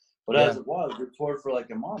 but as it was, we toured for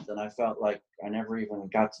like a month, and I felt like I never even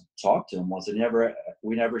got to talk to him once.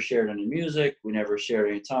 We never shared any music. We never shared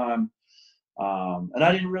any time. And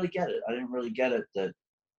I didn't really get it. I didn't really get it that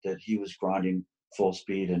he was grinding full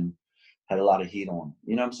speed and had a lot of heat on.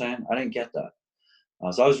 You know what I'm saying? I didn't get that.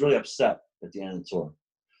 So I was really upset at the end of the tour.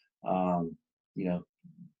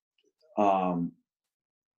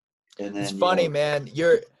 And then it's funny, man.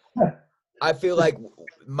 I feel like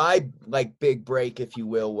my like big break, if you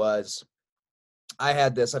will, was I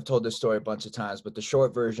had this. I've told this story a bunch of times, but the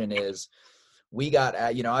short version is we got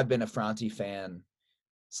at, I've been a Franti fan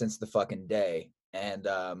since the fucking day, and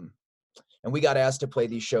we got asked to play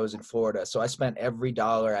these shows in Florida. So I spent every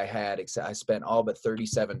dollar I had, except I spent all but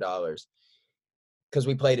 $37 because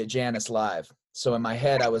we played at Janice Live. So in my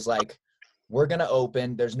head, I was like, we're going to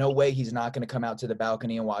open. There's no way he's not going to come out to the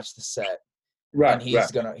balcony and watch the set. Right. And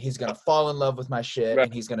he's gonna fall in love with my shit,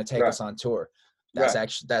 and he's gonna take us on tour.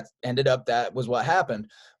 That was what happened.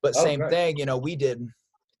 But same thing, we did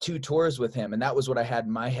 2 tours with him, and that was what I had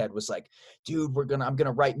in my head, was like, dude, I'm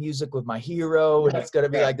gonna write music with my hero, and it's gonna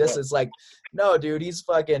be like this. It's like, no, dude, he's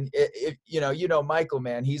fucking Michael,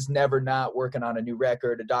 man, he's never not working on a new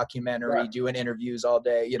record, a documentary, doing interviews all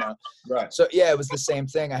day, So yeah, it was the same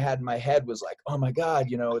thing I had in my head, was like, oh my God,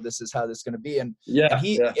 this is how this is gonna be. And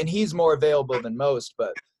he's more available than most,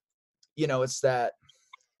 but it's that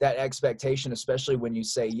expectation, especially when you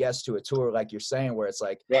say yes to a tour, like you're saying, where it's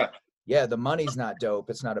like, yeah, the money's not dope.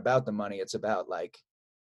 It's not about the money. It's about like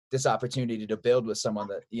this opportunity to build with someone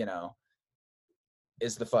that,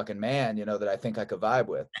 is the fucking man, that I think I could vibe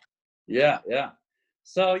with. Yeah. Yeah.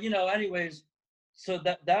 So, anyways, so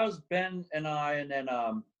that was Ben and I. And then,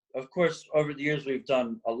 of course, over the years, we've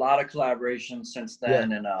done a lot of collaborations since then.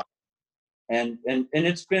 Yeah. And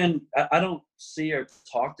it's been, I don't see or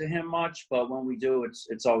talk to him much, but when we do,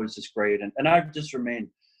 it's always just great. And I've just remained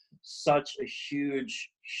such a huge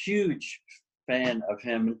fan of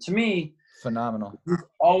him. And to me, phenomenal. He's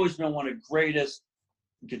always been one of the greatest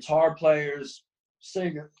guitar players,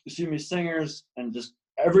 singers, and just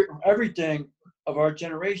everything of our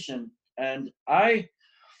generation. And I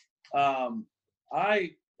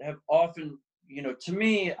have often, to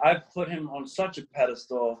me, I've put him on such a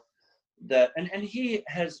pedestal that, and he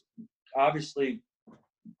has obviously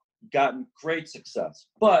gotten great success,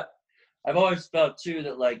 but I've always felt too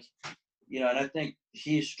that, like, and I think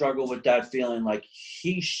he struggled with that feeling, like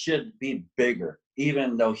he should be bigger,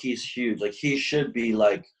 even though he's huge. Like he should be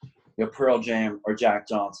like Pearl Jam or Jack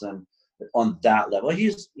Johnson on that level.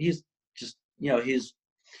 He's just, he's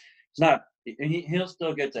not, he'll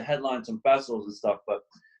still get to headline some festivals and stuff, but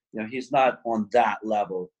he's not on that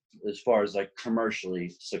level as far as like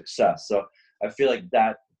commercially success. So I feel like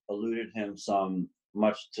that eluded him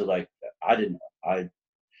much to like,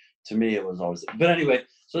 to me, it was always. But anyway,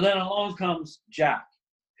 so then along comes Jack.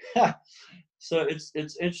 So it's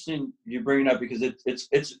interesting you bring it up because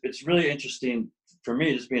it's really interesting for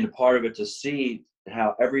me just being a part of it to see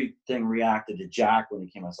how everything reacted to Jack when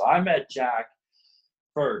he came out. So I met Jack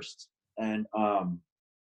first, and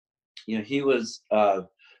he was a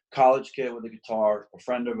college kid with a guitar, a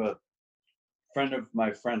friend of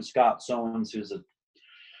my friend Scott Sowens, who's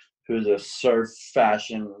a surf,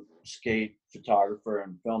 fashion, skate photographer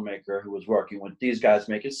and filmmaker who was working with these guys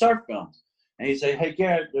making surf films. And he said, "Hey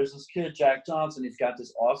Garrett, there's this kid Jack Johnson. He's got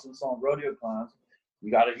this awesome song, Rodeo Clowns.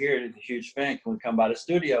 You got to hear it. He's a huge fan. Can we come by the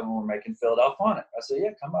studio when we're making Philadelphia?" I said,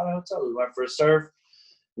 "Yeah, come by the hotel." We went for a surf.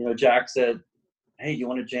 Jack said, "Hey, you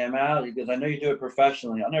want to jam out?" He goes, "I know you do it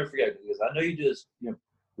professionally." I'll never forget it. He goes, "I know you do this,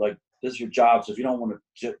 like this is your job. So if you don't want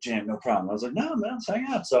to jam, no problem." I was like, "No, man, let's hang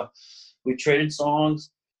out." So we traded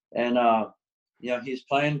songs, and he's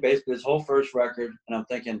playing basically his whole first record, and I'm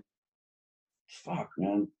thinking, "Fuck,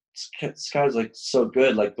 man, this guy's like so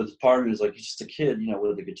good." Like, but the part of me is like, he's just a kid,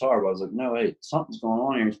 with a guitar. But I was like, no, wait, something's going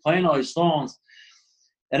on here. He's playing all these songs,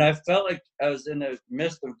 and I felt like I was in the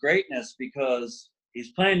midst of greatness because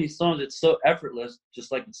he's playing these songs. It's so effortless,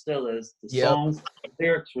 just like it still is. The songs, the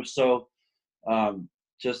lyrics were so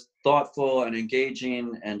just thoughtful and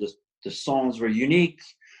engaging, and just the songs were unique.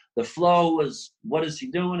 The flow was, what is he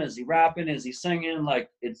doing? Is he rapping? Is he singing? Like,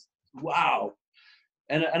 it's wow.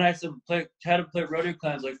 And I had to play Rodeo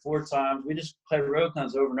Clowns like 4 times. We just played Rodeo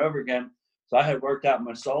Clowns over and over again. So I had worked out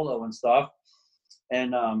my solo and stuff.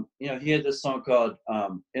 And he had this song called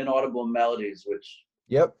Inaudible Melodies, which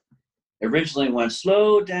originally went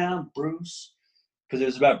 "Slow Down, Bruce," because it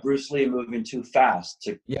was about Bruce Lee moving too fast.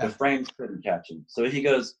 The frames couldn't catch him. So he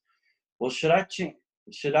goes, "Well, should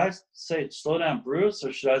I say slow down Bruce,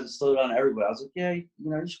 or should I just slow down everybody?" I was like, "Yeah,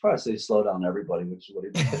 you should probably say slow down everybody," which is what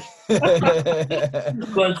he did.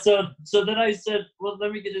 But so then I said, "Well,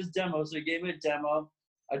 let me get his demo." So he gave me a demo.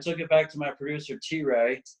 I took it back to my producer,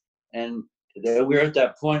 T-Ray, and we were at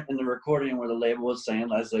that point in the recording where the label was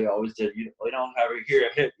saying, as they always did, "We don't have a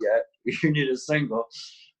hit yet. You need a single."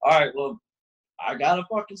 All right, well, I got a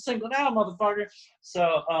fucking single now, motherfucker.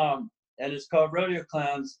 So, and it's called Rodeo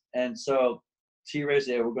Clowns. And so T-Ray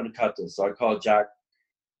said, "Yeah, we're going to cut this." So I called Jack.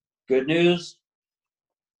 "Good news.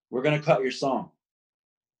 We're going to cut your song."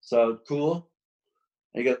 So, cool.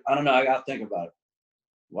 And he goes, "I don't know. I got to think about it."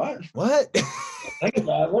 What? Think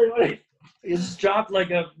about it? Wait. It just dropped like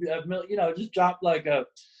the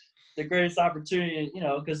greatest opportunity,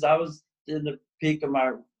 because I was in the peak of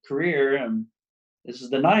my career, and this is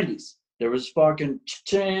the 90s. There was fucking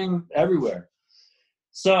ching everywhere.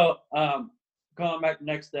 So, calling back the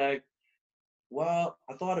next day, "Well,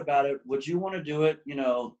 I thought about it. Would you want to do it,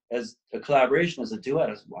 as a collaboration, as a duet?"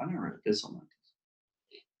 I said, "Well, I never really did something like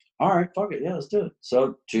this." "All right, fuck it. Yeah, let's do it."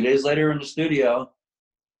 So 2 days later in the studio,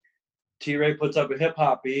 T-Ray puts up a hip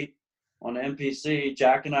hop beat on the MPC.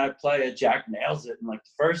 Jack and I play it. Jack nails it in like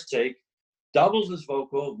the first take, doubles his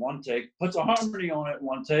vocal 1 take, puts a harmony on it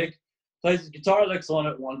 1 take, plays the guitar licks on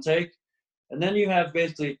it 1 take. And then you have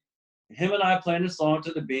basically him and I playing the song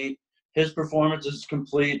to the beat. His performance is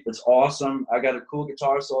complete. It's awesome. I got a cool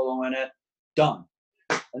guitar solo in it. Done.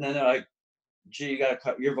 And then they're like, "Gee, you got to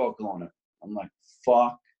cut your vocal on it." I'm like,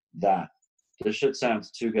 "Fuck that. This shit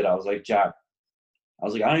sounds too good." I was like, "Jack," I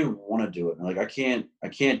don't even want to do it. Like, I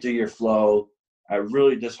can't do your flow. I'm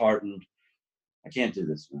really disheartened. I can't do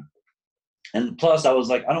this, man. And plus, I was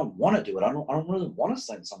like, I don't want to do it. I don't really want to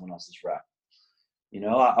sing someone else's rap.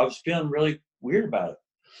 I was feeling really weird about it.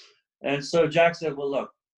 And so Jack said, "Well,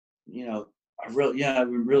 look, it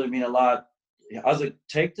would really mean a lot." I was like,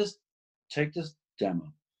 take this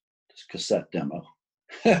demo, this cassette demo.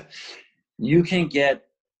 You can get,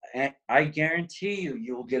 I guarantee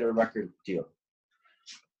you will get a record deal.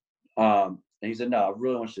 And he said, "No, I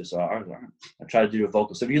really want you to." So I tried to do the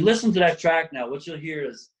vocals. So if you listen to that track now, what you'll hear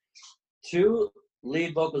is 2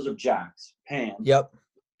 lead vocals of Jack's, Pan. Yep.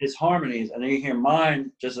 His harmonies, and then you hear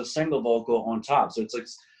mine, just a single vocal on top. So it's like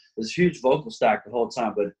this huge vocal stack the whole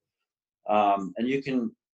time. But and you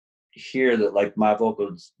can hear that like my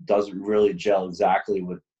vocal doesn't really gel exactly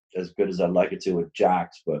with as good as I'd like it to with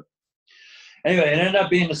Jack's. But anyway, it ended up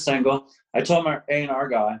being a single. I told my A&R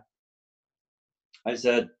guy, I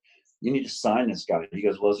said, "You need to sign this guy." He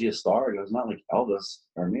goes, "Well, is he a star?" He goes, "Not like Elvis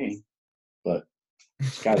or me, but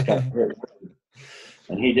this guy's got great."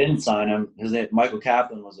 And he didn't sign him. His name, Michael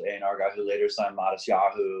Kaplan, was the A&R guy who later signed Modest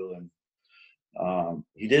Yahoo, and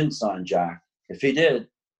he didn't sign Jack. If he did,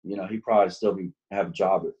 he'd probably still have a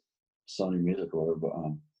job at Sony Music or whatever.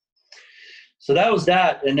 But so that was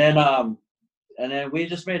that, and then we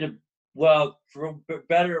just made Well, for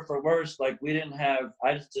better or for worse, like we didn't have.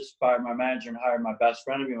 I just fired my manager and hired my best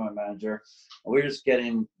friend to be my manager. We are just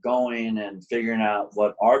getting going and figuring out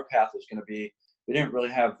what our path was going to be. We didn't really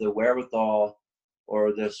have the wherewithal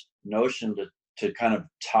or this notion to kind of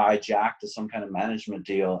tie Jack to some kind of management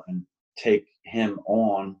deal and take him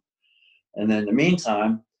on. And then in the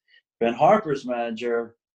meantime, Ben Harper's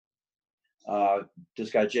manager,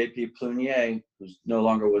 this guy JP Plunier, who's no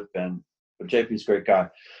longer with Ben, but JP's a great guy.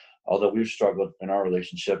 Although we've struggled in our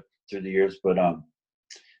relationship through the years, but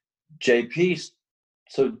JP,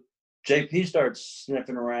 so JP starts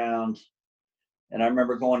sniffing around, and I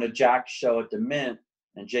remember going to Jack's show at the Mint,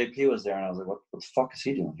 and JP was there, and I was like, "What the fuck is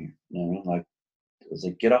he doing here?" You know what I mean? Like, I was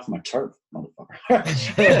like, "Get off my turf,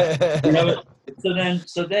 motherfucker!" You know.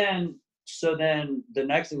 So then, the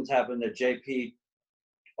next thing that's happened that JP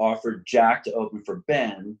offered Jack to open for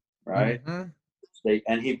Ben, right? Mm-hmm.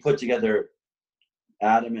 And he put together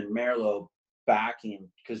Adam and Merlo backing,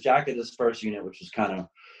 because Jack had his first unit, which was kind of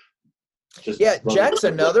just Jack's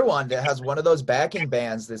another one that has one of those backing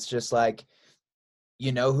bands that's just like,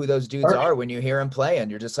 you know who those dudes are when you hear them playing.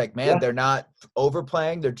 You're just like, man, they're not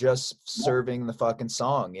overplaying, they're just serving the fucking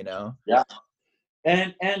song, you know? Yeah.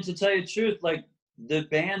 And to tell you the truth, like the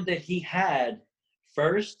band that he had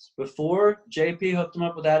first before JP hooked him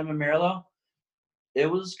up with Adam and Merlo, it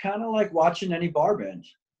was kind of like watching any bar band.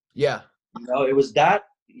 Yeah. You know,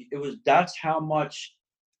 that's how much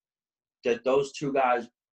that those two guys,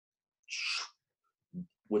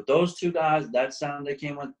 with those two guys, that sound they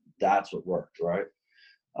came with, that's what worked, right?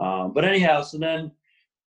 But anyhow, so then,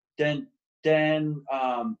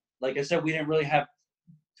 like I said, we didn't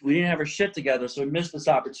have our shit together, so we missed this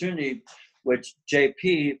opportunity, which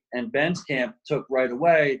JP and Ben's camp took right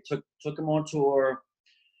away, took him on tour,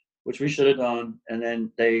 which we should have done, and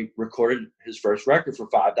then they recorded his first record for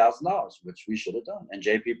 $5,000, which we should have done, and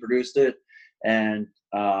JP produced it, and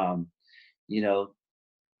you know,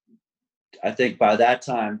 I think by that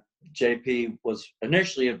time JP was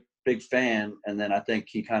initially a big fan, and then I think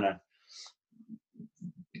he kind of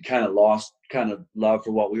lost kind of love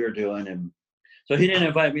for what we were doing, and so he didn't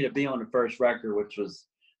invite me to be on the first record, which was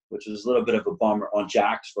a little bit of a bummer on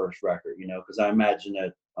Jack's first record, you know, because I imagine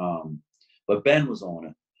that, but Ben was on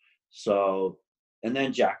it. So, and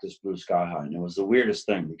then Jack just blew sky high, and it was the weirdest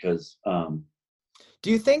thing because. Do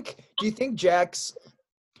you think Jack's,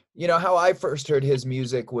 you know, how I first heard his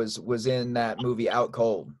music was in that movie Out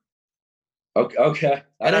Cold. Okay.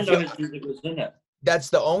 I didn't know his music was in it. That's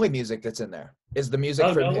the only music that's in there. Is the music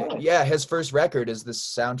his first record is the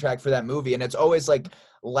soundtrack for that movie, and it's always like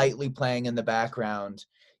lightly playing in the background,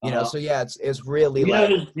 you know. So yeah, it's really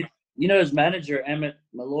his manager Emmett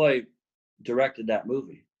Malloy directed that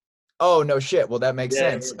movie. Oh no shit. Well, that makes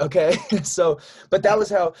sense. Yeah. Okay. So, but that was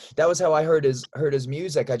how I heard his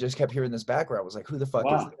music. I just kept hearing this background. I was like, who the fuck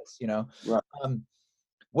is this? You know? Right.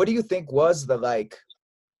 What do you think was the like?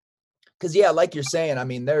 Because yeah, like you're saying, I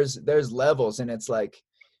mean, there's levels, and it's like,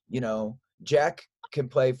 you know, Jack can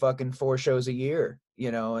play fucking 4 shows a year,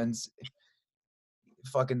 you know, and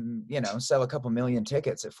fucking, you know, sell a couple million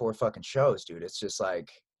tickets at 4 fucking shows, dude. It's just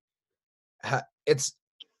like,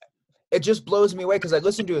 it just blows me away because I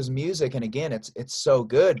listen to his music, and again, it's so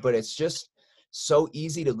good, but it's just so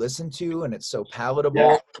easy to listen to, and it's so palatable.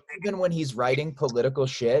 Yeah. Even when he's writing political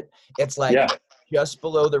shit, it's like just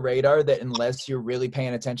below the radar that unless you're really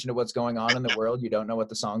paying attention to what's going on in the world, you don't know what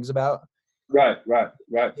the song's about. Right.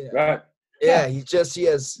 Yeah, he has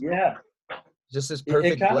just this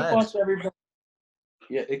perfect blend.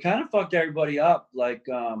 It kind of fucked everybody up. Like,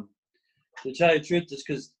 to tell you the truth, just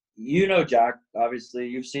because you know Jack, obviously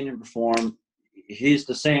you've seen him perform. He's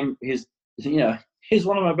the same. He's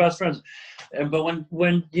one of my best friends. But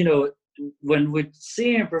when we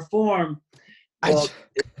see him perform, well,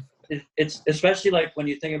 it's especially like when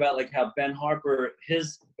you think about like how Ben Harper,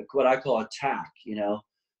 his what I call attack, you know,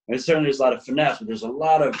 and certainly there's a lot of finesse, but there's a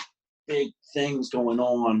lot of big things going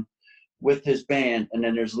on with his band, and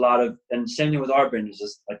then there's a lot of, and same thing with our band, there's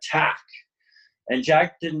this attack, and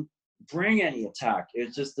Jack didn't bring any attack.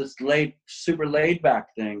 It's just this super laid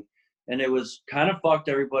back thing, and it was kind of fucked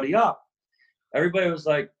everybody up. Everybody was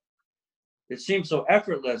like, it seems so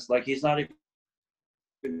effortless, like he's not even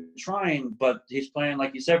trying, but he's playing,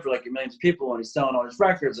 like you said, for like millions of people, and he's selling all his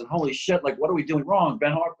records, and holy shit, like what are we doing wrong?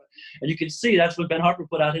 Ben Harper. And you can see that's when Ben Harper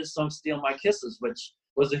put out his song Steal My Kisses, which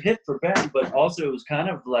was a hit for Ben, but also it was kind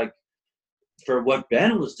of like, for what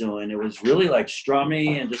Ben was doing, it was really like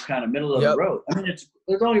strummy and just kind of middle of the road. I mean,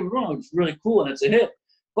 don't get me wrong, it's really cool and it's a hit,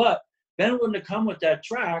 but Ben wouldn't have come with that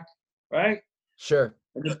track, right? Sure.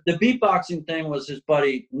 The beatboxing thing was his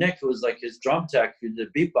buddy Nick, who was like his drum tech, who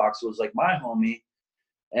did beatbox, was like my homie,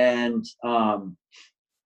 And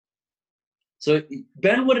so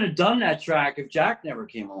Ben wouldn't have done that track if Jack never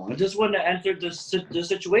came along. It just wouldn't have entered the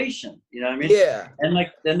situation. You know what I mean? Yeah.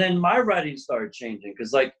 And then my writing started changing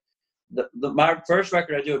because like my first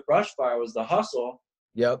record I did with Brushfire was The Hustle.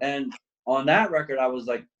 Yep. And on that record, I was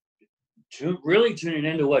like really tuning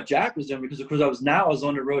into what Jack was doing because I was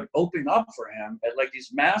on the road opening up for him at like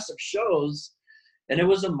these massive shows. And it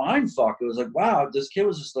was a mind fuck. It was like, wow, this kid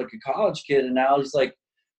was just like a college kid. And now he's like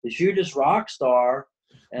the hugest rock star.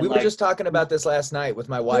 And we were just talking about this last night with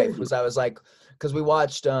my wife. I was like, because we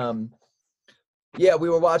watched, we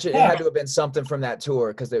were watching. It had to have been something from that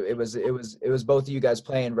tour because it was both of you guys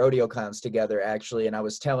playing rodeo clowns together actually. And I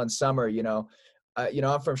was telling Summer,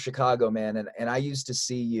 I'm from Chicago, man, and I used to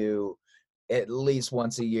see you at least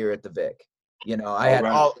once a year at the Vic. I had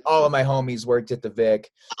all of my homies worked at the Vic,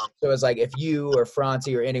 so it was like if you or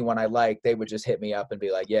Franti or anyone I liked, they would just hit me up and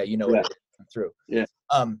be like, "Yeah, what it is, come through." Yeah.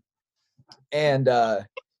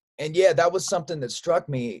 And yeah, that was something that struck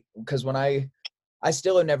me because when I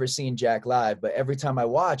still have never seen Jack live, but every time I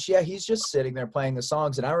watch, he's just sitting there playing the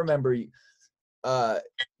songs. And I remember the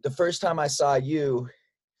first time I saw you,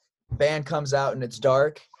 band comes out and it's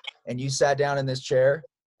dark, and you sat down in this chair,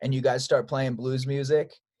 and you guys start playing blues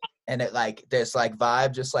music, and it like this like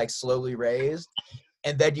vibe just like slowly raised,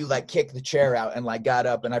 and then you like kicked the chair out and like got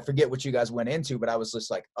up, and I forget what you guys went into, but I was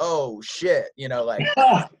just like, oh shit, like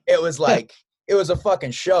it was a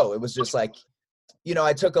fucking show. It was just like,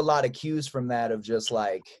 I took a lot of cues from that of just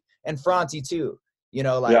like, and Franti too, I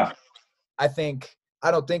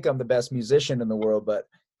don't think I'm the best musician in the world, but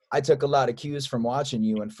I took a lot of cues from watching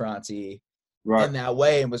you and Franti in that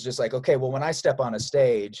way, and was just like, okay, well, when I step on a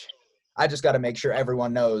stage, I just got to make sure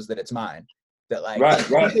everyone knows that it's mine, that like,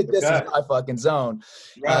 this is my fucking zone.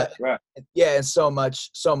 Yeah. And so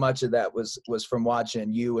much of that was from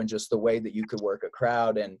watching you and just the way that you could work a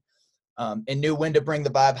crowd and knew when to bring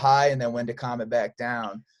the vibe high and then when to calm it back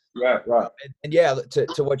down. Right. And yeah,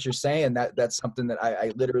 to what you're saying, that's something that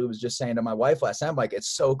I literally was just saying to my wife last night. I'm like, it's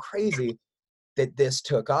so crazy that this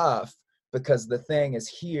took off because the thing is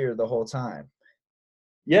here the whole time.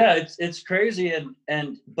 Yeah, it's crazy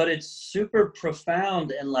but it's super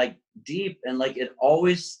profound and like deep, and like it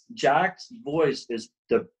always, Jack's voice is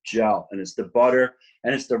the gel and it's the butter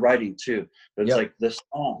and it's the writing too. But it's like the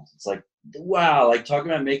songs, it's like, wow, like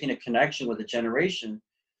talking about making a connection with a generation.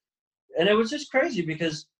 And it was just crazy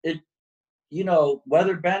because it,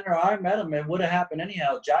 whether Ben or I met him, it would have happened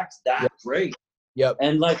anyhow. Jack's that great. Yep.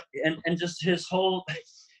 And like, and just his whole,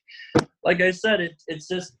 like I said, it's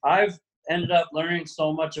just, I've ended up learning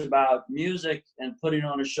so much about music and putting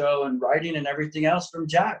on a show and writing and everything else from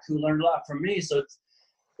Jack, who learned a lot from me. So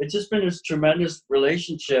it's just been this tremendous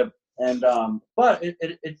relationship. And, but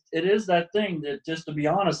it is that thing that, just to be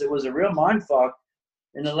honest, it was a real mind fuck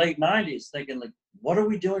in the late 90s, thinking like, what are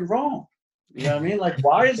we doing wrong? You know what I mean? Like,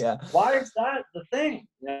 why is that the thing?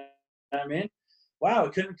 You know what I mean? Wow,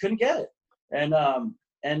 couldn't get it. And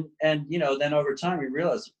then over time we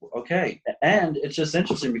realized, okay. And it's just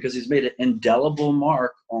interesting because he's made an indelible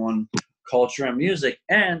mark on culture and music.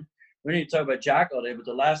 And we need to talk about Jack all day, but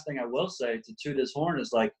the last thing I will say to toot his horn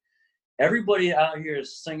is like, everybody out here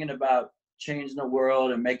is singing about changing the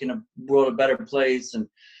world and making the world a better place and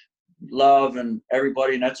love and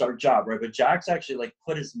everybody, and that's our job, right? But Jack's actually like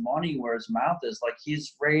put his money where his mouth is. Like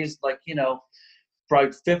he's raised like,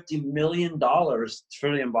 probably $50 million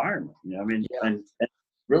for the environment. I mean, and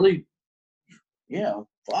really,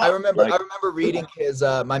 I remember reading his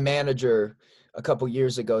my manager a couple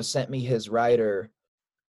years ago sent me his writer,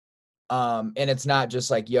 and it's not just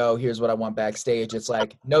like, yo, here's what I want backstage. It's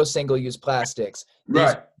like, no single-use plastics. These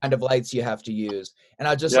are the kind of lights you have to use. And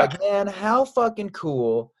I was just like, man, how fucking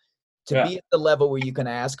cool to be at the level where you can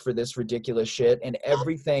ask for this ridiculous shit and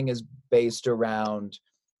everything is based around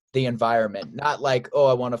the environment. Not like, oh,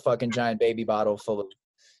 I want a fucking giant baby bottle full of,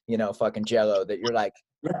 fucking Jello, that you're like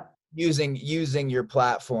using your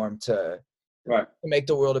platform to make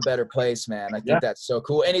the world a better place, man. I think that's so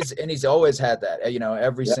cool. And he's always had that,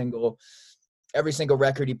 every single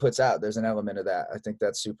record he puts out, there's an element of that. I think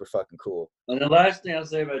that's super fucking cool. And the last thing I'll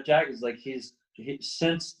say about Jack is like, he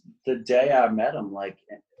since the day I met him, like,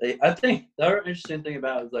 I think the other interesting thing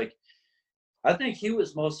about it is like, I think he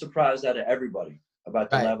was most surprised out of everybody about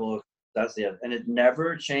the level of and it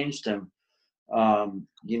never changed him.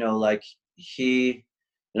 Like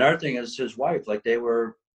another thing is his wife, like they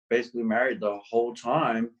were basically married the whole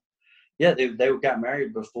time. Yeah, they got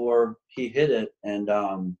married before he hit it,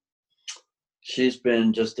 and she's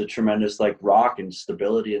been just a tremendous like rock and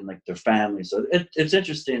stability in like their family. So it's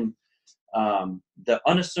interesting. The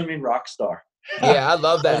unassuming rock star, Yeah, I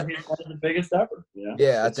love that. He's one of the biggest ever. You know?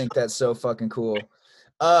 Yeah, I think that's so fucking cool.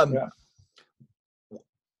 Yeah.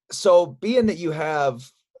 So being that you have,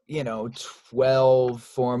 12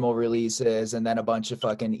 formal releases and then a bunch of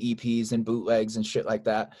fucking EPs and bootlegs and shit like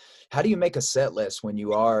that, how do you make a set list when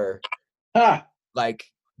you are like,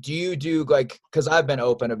 do you do like, because I've been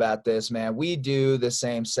open about this, man. We do the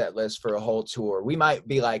same set list for a whole tour. We might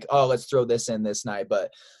be like, oh, let's throw this in this night,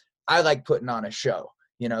 but I like putting on a show,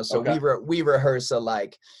 so we rehearse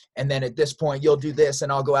and then at this point you'll do this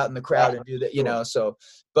and I'll go out in the crowd and do that, so,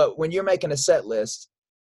 but when you're making a set list,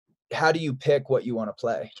 how do you pick what you want to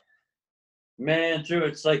play? Man, Drew,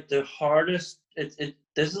 it's like the hardest. This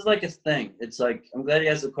is like a thing. It's like, I'm glad you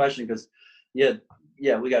asked the question because,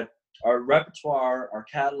 we got our repertoire, our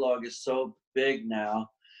catalog is so big now.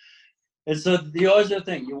 And so you always have to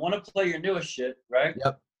think, you want to play your newest shit, right?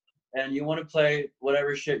 Yep. And you want to play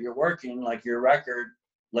whatever shit you're working, like your record.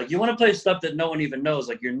 Like you want to play stuff that no one even knows,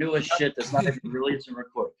 like your newest shit that's not even released and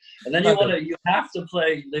recorded. And then you have to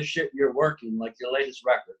play the shit you're working, like your latest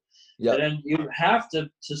record. Yep. And then you have to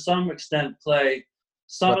some extent, play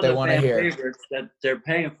some of the fan favorites that they're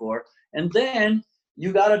paying for. And then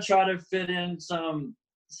you got to try to fit in some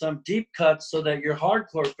deep cuts so that your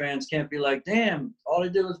hardcore fans can't be like, damn, all they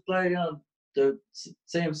do is play the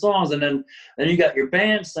same songs. And then you got your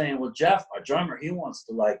band saying, well, Jeff, our drummer, he wants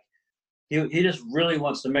to he just really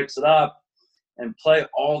wants to mix it up and play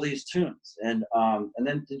all these tunes. And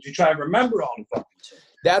then did you try to remember all the fucking tunes?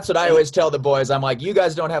 That's what I always tell the boys. I'm like, you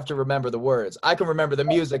guys don't have to remember the words. I can remember the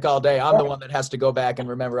music all day. I'm the one that has to go back and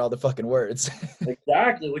remember all the fucking words.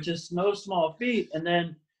 Exactly, which is no small feat. And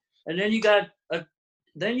then you got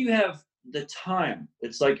then you have the time.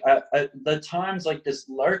 It's like the time's like this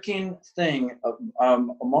lurking thing of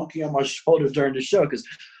a monkey on my shoulder during the show because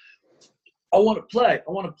I want to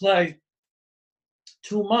play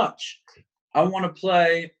too much. I want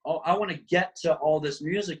to get to all this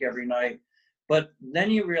music every night. But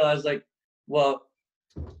then you realize, well,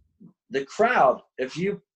 the crowd, if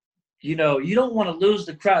you don't want to lose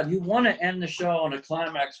the crowd. You want to end the show on a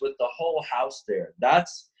climax with the whole house there.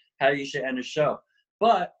 That's how you should end the show.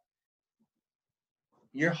 But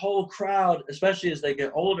your whole crowd, especially as they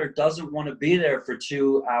get older, doesn't want to be there for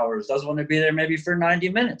 2 hours, doesn't want to be there maybe for 90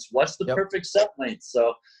 minutes. What's the perfect set length?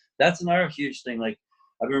 So that's another huge thing. Like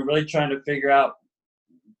I've been really trying to figure out,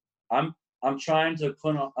 I'm trying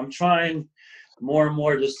more and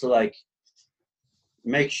more just to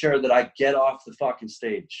make sure that I get off the fucking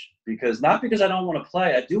stage, not because I don't want to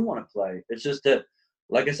play. I do want to play. It's just that,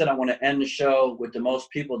 like I said, I want to end the show with the most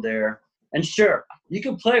people there. And sure, you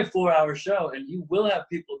can play a 4-hour show and you will have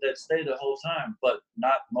people that stay the whole time, but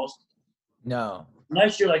not most of them. No.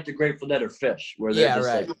 Unless you're like the Grateful Dead or Fish, where they're just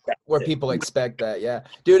right. Where people expect that. Yeah.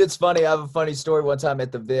 Dude, it's funny. I have a funny story one time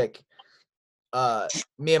at the Vic.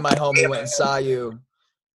 Me and my homie went and saw you,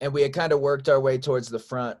 and we had kind of worked our way towards the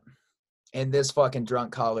front. And this fucking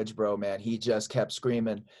drunk college bro, man, he just kept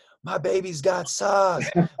screaming, my baby's got sauce.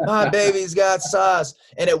 My baby's got sauce.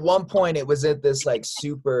 And at one point it was at this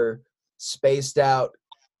super spaced out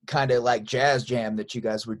kind of jazz jam that you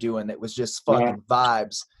guys were doing that was just fucking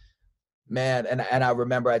vibes, man. And I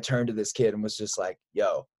remember I turned to this kid and was just like,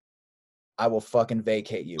 yo, I will fucking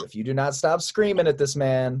vacate you. If you do not stop screaming at this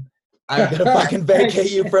man, I'm going to fucking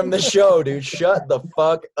vacate you from the show, dude. Shut the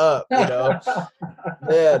fuck up,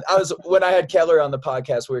 Man, when I had Keller on the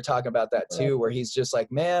podcast, we were talking about that too, where he's just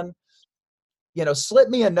like, man, slip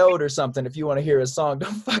me a note or something if you want to hear a song.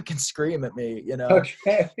 Don't fucking scream at me,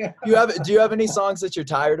 Okay. Do you have any songs that you're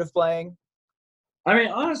tired of playing? I mean,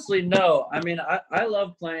 honestly, no. I mean, I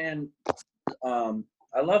love playing all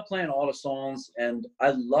the songs, and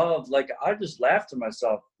I just laugh to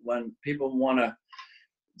myself when people want to.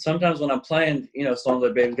 Sometimes when I'm playing, songs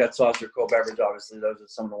like Baby's Got Sauce or Cold Beverage, obviously those are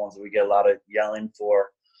some of the ones that we get a lot of yelling for.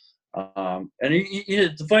 And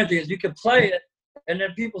the funny thing is you can play it and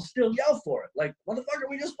then people still yell for it. Like, motherfucker,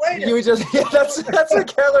 we just played it. That's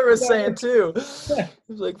what Keller was saying too. He's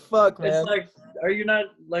like, fuck, man. It's like, are you not,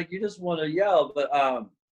 you just want to yell? But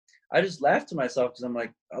I just laugh to myself because I'm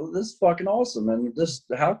like, oh, this is fucking awesome. And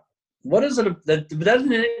what is it that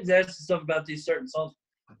doesn't ask stuff about these certain songs?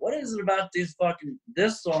 What is it about this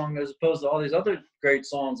song as opposed to all these other great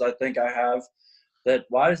songs I think I have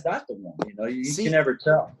why is that the one? You can never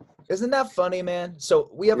tell. Isn't that funny, man? So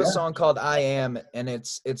we have a song called I Am, and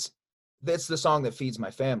it's the song that feeds my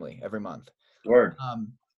family every month. Word.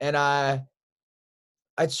 And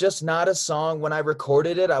it's just not a song. When I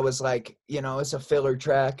recorded it, I was like, it's a filler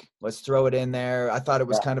track. Let's throw it in there. I thought it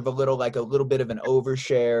was kind of a little bit of an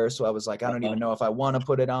overshare. So I was like, I don't even know if I want to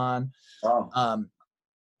put it on. Oh.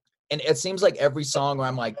 And it seems like every song where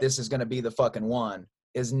I'm like, this is gonna be the fucking one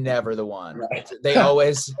is never the one. Right. They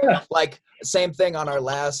always like same thing on our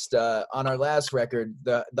last record.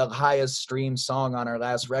 The highest streamed song on our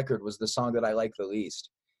last record was the song that I like the least.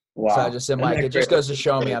 Wow. So I just am like, it just goes to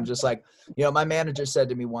show me, I'm just like, you know, my manager said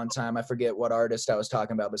to me one time, I forget what artist I was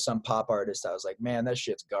talking about, but some pop artist, I was like, man, that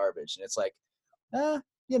shit's garbage. And it's like,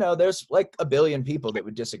 you know, there's like a billion people that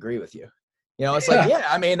would disagree with you. You know, it's like, yeah,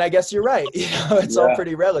 I mean, I guess you're right. You know, it's all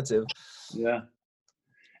pretty relative. Yeah.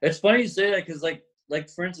 It's funny you say that because like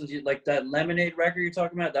for instance, like that Lemonade record you're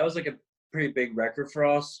talking about, that was like a pretty big record for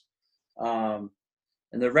us. And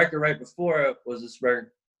the record right before it was this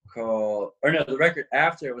record called, or no, the record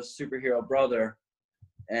after it was Superhero Brother.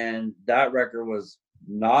 And that record was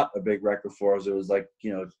not a big record for us. It was like,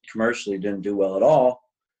 you know, commercially didn't do well at all.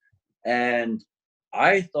 And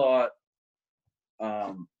I thought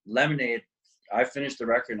Lemonade, I finished the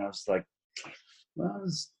record and I was like, well,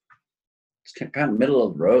 it's kind of middle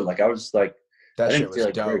of the road. Like I was just like, that shit was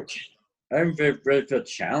dope. I didn't really feel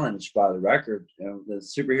challenged by the record. You know, the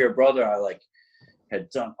Superhero Brother, I like had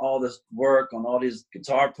done all this work on all these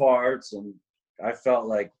guitar parts, and I felt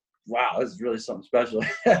like, wow, this is really something special.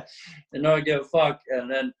 And no one gave a fuck. And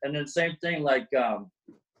then same thing, like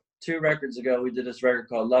 2 records ago, we did this record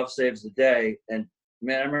called Love Saves the Day. And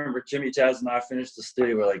man, I remember Jimmy Taz and I finished the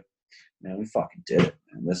studio. We're like, man, we fucking did it.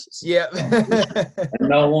 Man, this is and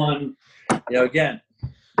no one, you know, again,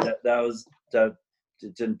 that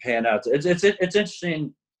it didn't pan out. It's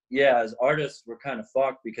interesting. Yeah, as artists, we're kind of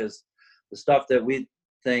fucked because the stuff that we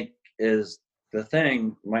think is the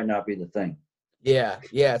thing might not be the thing. Yeah,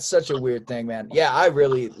 it's such a weird thing, man. Yeah,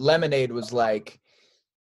 Lemonade was like,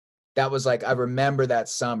 that was like, I remember that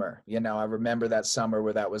summer, you know,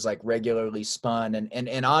 where that was like regularly spun.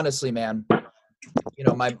 And honestly, man, you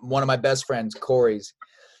know, one of my best friends, Corey's,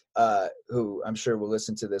 who I'm sure will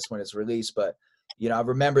listen to this when it's released, but you know, I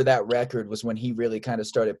remember that record was when he really kind of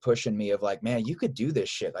started pushing me of like, man, you could do this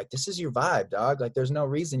shit. Like, this is your vibe, dog. Like, there's no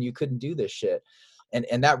reason you couldn't do this shit.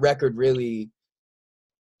 And that record really,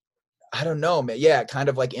 I don't know, man. Yeah, kind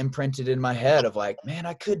of like imprinted in my head of like, man,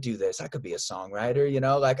 I could do this. I could be a songwriter, you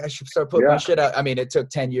know, like I should start putting my shit out. I mean, it took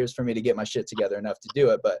 10 years for me to get my shit together enough to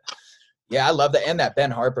do it, but yeah, I love that. And that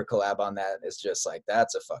Ben Harper collab on that is just like,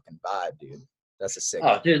 that's a fucking vibe, dude. That's a sick.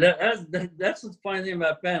 Oh, dude, that's the funny thing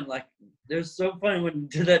about Ben. Like, it was so funny when you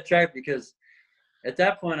did that track because at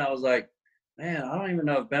that point I was like, man, I don't even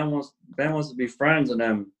know if Ben wants to be friends with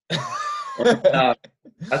him.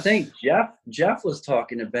 I think Jeff was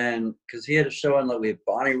talking to Ben because he had a show on like we had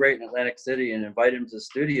Bonnie Raitt in Atlantic City and invited him to the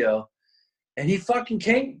studio, and he fucking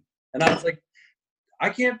came. And I was like, I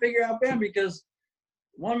can't figure out Ben because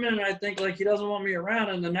one minute I think like he doesn't want me around,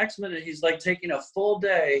 and the next minute he's like taking a full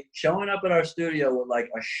day, showing up at our studio with like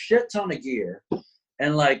a shit ton of gear,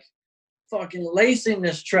 and like fucking lacing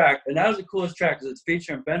this track. And that was the coolest track because it's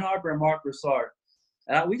featuring Ben Harper and Mark Broussard.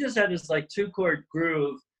 And we just had this like 2-chord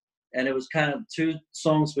groove, and it was kind of 2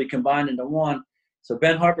 songs we combined into one. So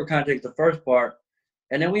Ben Harper kind of takes the first part,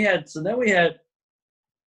 and then we had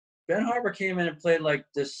Ben Harper came in and played like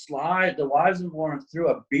this slide, the Wives and Warren through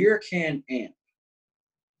a beer can amp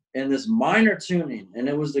in this minor tuning, and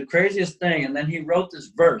it was the craziest thing. And then he wrote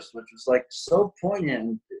this verse, which was like so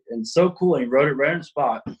poignant and so cool. And he wrote it right on the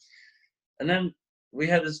spot. And then we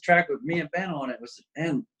had this track with me and Ben on it. It was,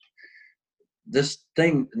 and this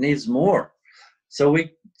thing needs more. So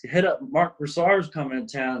we hit up Mark Broussard's coming in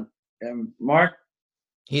town, and Mark,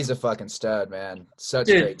 he's a fucking stud, man. Such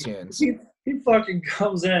great tunes. He fucking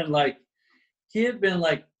comes in like he had been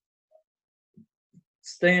like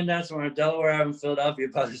staying down somewhere in Delaware Ave in Philadelphia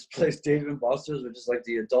by this place, Dave and Buster's, which is like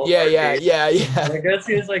the adult. Yeah. And I guess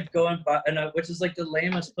he was like going by, which is like the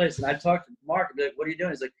lamest place. And I talked to Mark, I'd be like, what are you doing?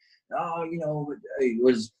 He's like, oh, you know,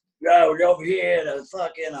 we're over here to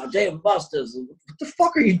fucking Dave and Buster's. What the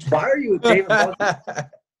fuck are you? Why are you with Dave and Buster's?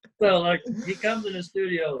 So like he comes in the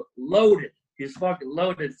studio loaded. He's fucking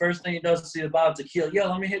loaded. First thing he does is see the bottle of tequila. Yo,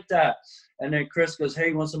 let me hit that. And then Chris goes, hey,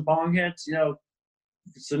 you want some bong hits? You know,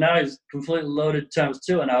 so now he's completely loaded times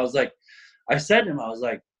 2. And I was like, I said to him, I was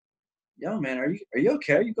like, yo, man, are you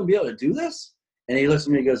okay? Are you going to be able to do this? And he looks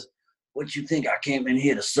at me and goes, what you think? I came in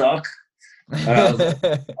here to suck? And I was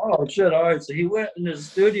like, oh, shit. All right. So he went into the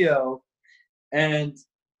studio and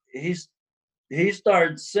he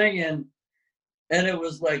started singing. And it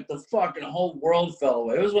was like the fucking whole world fell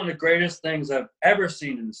away. It was one of the greatest things I've ever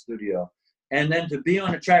seen in the studio. And then to be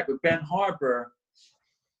on a track with Ben Harper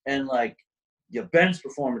and like, Ben's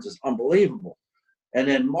performance is unbelievable. And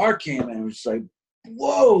then Mark came in and was like,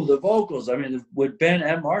 whoa, the vocals. I mean, with Ben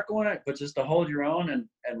and Mark on it, but just to hold your own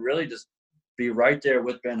and really just be right there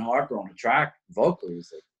with Ben Harper on the track vocally.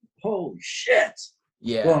 Like, holy shit.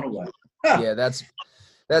 Yeah. Blown away. Yeah, that's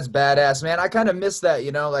badass, man. I kind of miss that,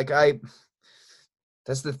 you know, like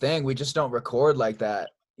that's the thing. We just don't record like that,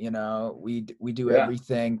 you know. We do Yeah.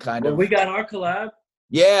 everything kind Well, of. we got our collab.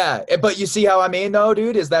 Yeah, but you see how I mean, though,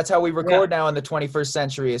 dude, is that's how we record Yeah. now in the 21st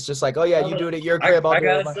century. It's just like, oh yeah, No, you but do it at your crib. I'll I do it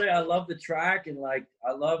at gotta my. say, I love the track and like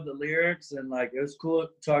I love the lyrics and like it was cool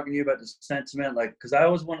talking to you about the sentiment. Like, because I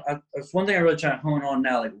always want, it's one thing I really try to hone on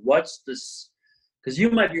now. Like, what's this? Because you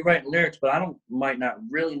might be writing lyrics, but I might not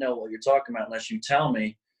really know what you're talking about unless you tell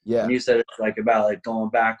me. Yeah. And you said it's like about like going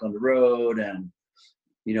back on the road and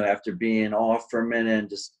you know after being off for a minute and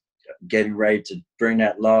just getting ready to bring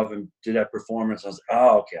that love and do that performance. I was like,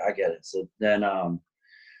 oh, okay, I get it. So then, and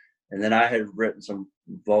then I had written some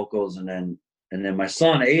vocals, and then my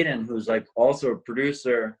son Aiden, who's like also a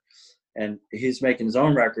producer, and he's making his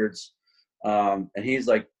own records, and he's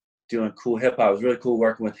like doing cool hip hop. It was really cool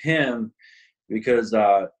working with him because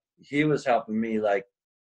he was helping me like,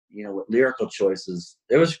 you know, with lyrical choices.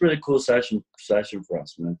 It was a really cool session for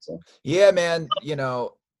us, man. So Yeah, man. You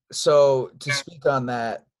know, so to speak on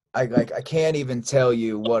that, I can't even tell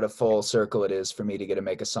you what a full circle it is for me to get to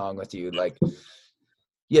make a song with you. Like,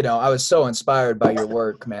 you know, I was so inspired by your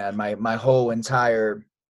work, man. My whole entire,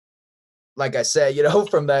 like I said, you know,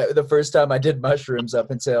 from the first time I did mushrooms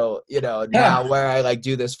up until, you know, now where I like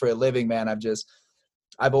do this for a living, man.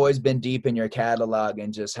 I've always been deep in your catalog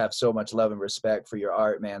and just have so much love and respect for your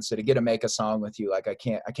art, man. So to get to make a song with you, like I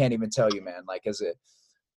can't even tell you, man, like as a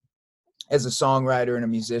songwriter and a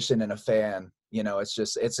musician and a fan, you know, it's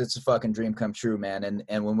a fucking dream come true, man.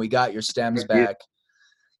 And when we got your stems back,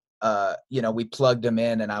 you know, we plugged them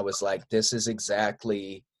in and I was like, this is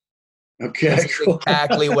exactly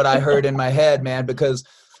exactly what I heard in my head, man, because,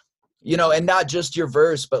 you know, and not just your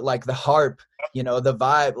verse, but like the harp, you know, the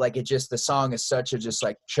vibe, like the song is such a just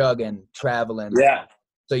like chugging, traveling. yeah.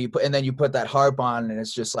 So you put that harp on and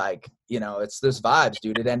it's just like, you know, it's this vibes,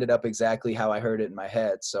 dude. It ended up exactly how I heard it in my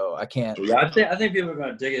head. So I can't. Yeah, I think people are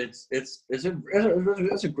gonna dig it. It's a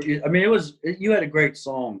great. I mean, you had a great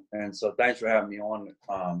song, and so thanks for having me on.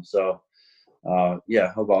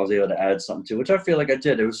 Yeah, hope I was able to add something to, which I feel like I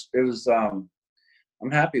did. It was. I'm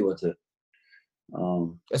happy with it.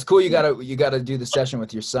 It's cool. You gotta do the session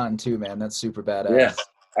with your son too, man. That's super badass. Yeah,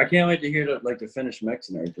 I can't wait to hear the finished mix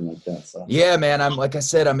and everything like that. So yeah, man. I'm like I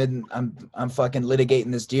said, I'm fucking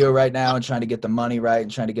litigating this deal right now and trying to get the money right and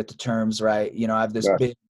trying to get the terms right. You know, I have this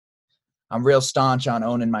big. I'm real staunch on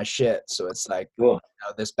owning my shit, so it's like cool. You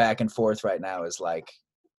know, this back and forth right now is like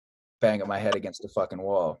banging my head against the fucking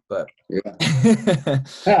wall. But yeah.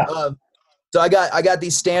 So I got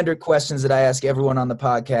these standard questions that I ask everyone on the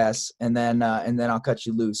podcast, and then I'll cut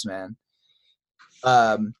you loose, man.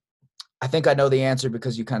 I think I know the answer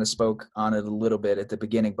because you kind of spoke on it a little bit at the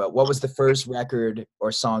beginning, but what was the first record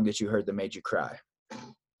or song that you heard that made you cry?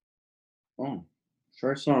 Oh,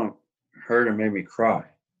 first song heard and made me cry.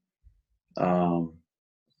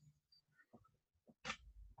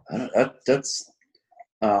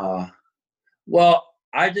 Well,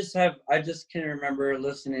 I just can remember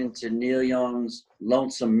listening to Neil Young's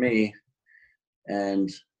Lonesome Me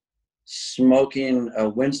and smoking a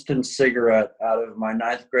Winston cigarette out of my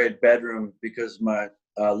 9th grade bedroom because my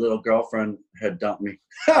little girlfriend had dumped me.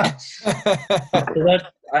 So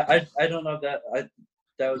that, I don't know that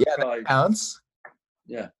that was probably that counts.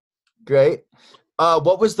 Yeah. Great.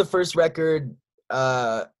 What was the first record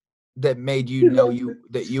that made you know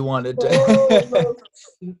that you wanted to?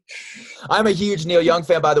 I'm a huge Neil Young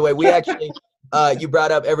fan, by the way. We actually, you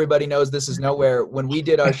brought up Everybody Knows This Is Nowhere. When we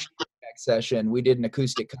did our session, we did an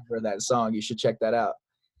acoustic cover of that song. You should check that out.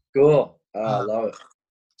 Cool. I love it.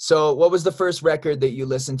 So what was the first record that you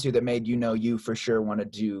listened to that made you know you for sure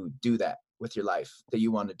wanted to do that with your life, that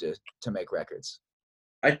you wanted to make records?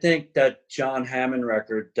 I think that John Hammond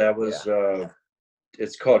record that was,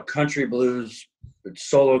 it's called Country Blues. It's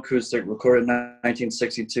solo acoustic, recorded in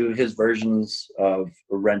 1962. His versions of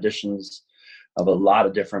renditions of a lot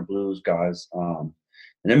of different blues guys. And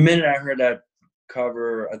the minute I heard that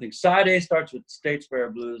cover, I think side A starts with State Fair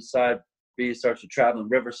Blues, side B starts with Traveling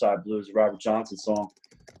Riverside Blues, a Robert Johnson song.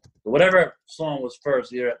 But whatever song was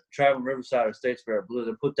first, either Traveling Riverside or State Fair Blues,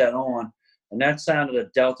 I put that on, and that sounded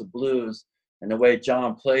of Delta Blues, and the way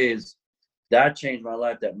John plays, that changed my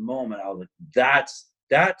life. That moment, I was like, that's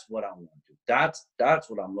what I want to do. That's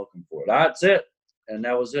what I'm looking for. That's it. And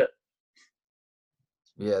that was it.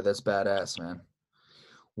 Yeah, that's badass, man.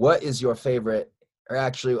 What is your favorite, or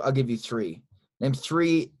actually, I'll give you 3. Name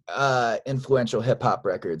 3 influential hip hop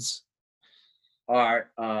records. All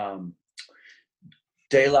right.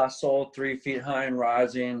 De La Soul, 3 Feet High and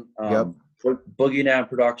Rising. Yep. Boogie Down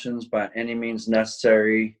Productions, By Any Means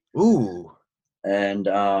Necessary. Ooh. And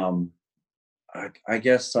I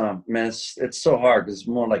guess man, it's so hard because it's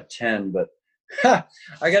more like 10, but and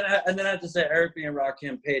then I have to say Eric B. and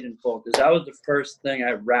Rakim Paid in Full, because that was the first thing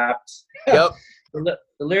I rapped. Yep. The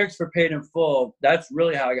lyrics for Paid in Full, that's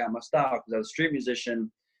really how I got my style, because I was a street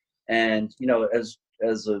musician, and as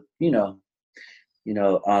a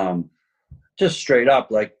just straight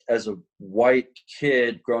up, like, as a white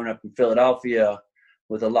kid growing up in Philadelphia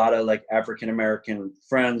with a lot of like African American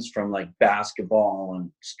friends from like basketball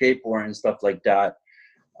and skateboarding and stuff like that,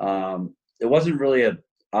 it wasn't really an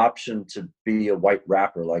option to be a white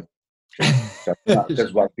rapper, like,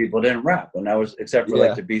 because white people didn't rap, and that was, except for like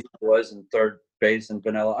Yeah. the Beastie Boys and Third Base and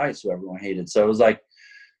Vanilla Ice, who everyone hated. So it was like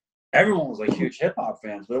everyone was like huge hip hop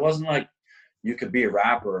fans, but it wasn't like you could be a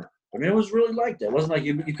rapper. I mean, it was really like that. It wasn't like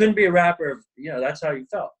you couldn't be a rapper if, that's how you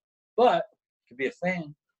felt. But you could be a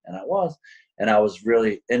fan, and I was. And I was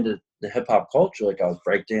really into the hip hop culture. Like, I was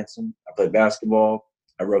breakdancing, I played basketball,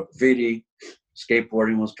 I wrote graffiti,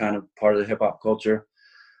 skateboarding was kind of part of the hip hop culture.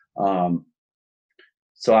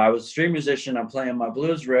 So I was a street musician, I'm playing my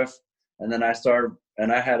blues riff, and then I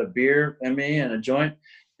had a beer in me and a joint,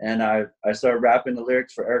 and I started rapping the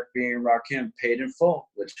lyrics for Eric B. and Rakim, Paid in Full,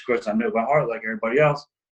 which of course I knew by heart like everybody else.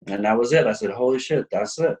 And that was it. I said, holy shit,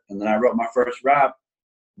 that's it. And then I wrote my first rap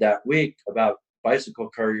that week about bicycle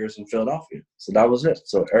couriers in Philadelphia. So that was it.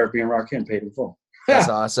 So Eric B. and Rakim, Paid in Full. That's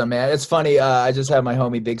awesome, man. It's funny. I just had my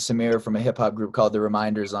homie Big Samir from a hip hop group called The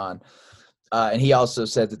Reminders on. And he also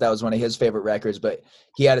said that was one of his favorite records, but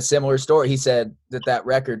he had a similar story. He said that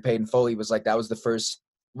record, Paid in Full, he was like, that was the first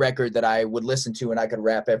record that I would listen to and I could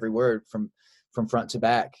rap every word from front to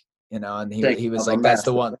back, and he was like, that's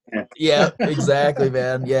the one. Yeah, exactly,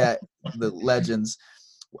 man. Yeah, the legends.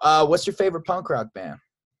 What's your favorite punk rock band?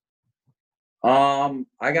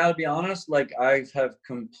 I gotta be honest, like, I have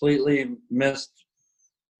completely missed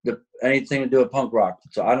anything to do with punk rock.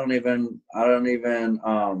 So I don't even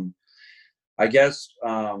I guess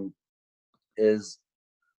is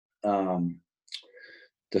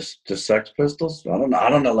the Sex Pistols. I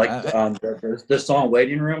don't know. Like, the song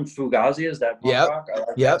 "Waiting Room," Fugazi, is that punk rock? I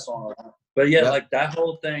like that song. But yeah, like that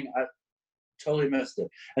whole thing, I totally missed it.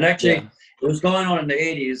 And actually, it was going on in the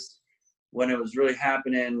 '80s when it was really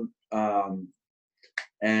happening.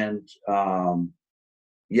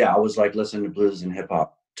 Yeah, I was like listening to blues and hip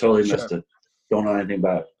hop. Totally missed it. Don't know anything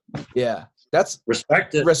about it. Yeah. That's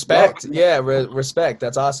respect. Yeah, respect.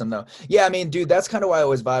 That's awesome though. Yeah, I mean, dude, that's kind of why I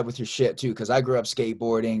always vibe with your shit too, because I grew up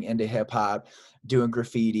skateboarding, into hip hop, doing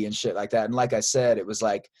graffiti and shit like that. And like I said, it was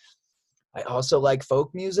like I also like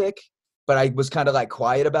folk music, but I was kind of like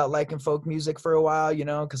quiet about liking folk music for a while,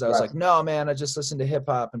 because I was like, no, man, I just listen to hip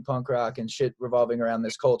hop and punk rock and shit revolving around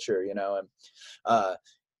this culture,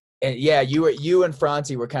 and yeah, you and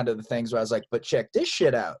Franti were kind of the things where I was like, but check this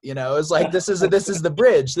shit out. It's like, this is the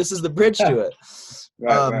bridge. This is the bridge to it.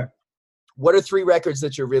 Right. What are 3 records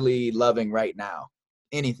that you're really loving right now?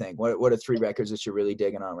 Anything. What are 3 records that you're really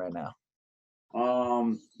digging on right now?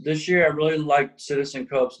 This year I really liked Citizen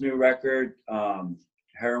Cope's new record,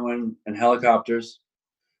 Heroin and Helicopters.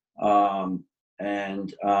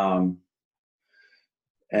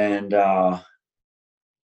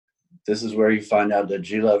 This is where you find out that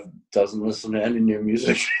G-Love doesn't listen to any new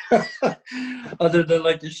music other than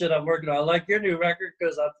like the shit I'm working on. I like your new record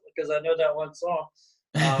because I know that one song.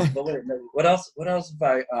 But wait, what else? What else if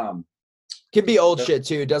I Could be old shit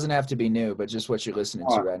too. It doesn't have to be new, but just what you're listening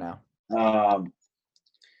to right now.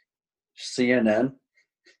 CNN.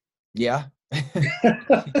 Yeah.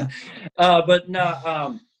 But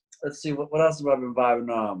no. Let's see. What else have I been vibing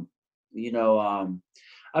on?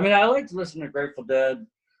 I mean, I like to listen to Grateful Dead.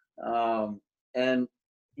 And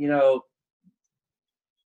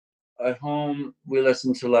at home we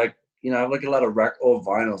listen to I have like a lot of old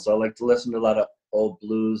vinyl, so I like to listen to a lot of old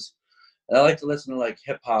blues, and I like to listen to like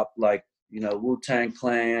hip hop, like Wu-Tang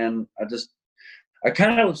Clan. I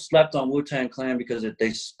kind of slept on Wu-Tang Clan because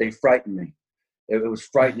they frightened me. It was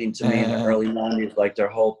frightening to me in the early 90s, like their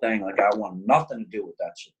whole thing, like I want nothing to do with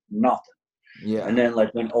that shit, nothing. Yeah. And then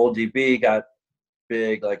like when Old DB got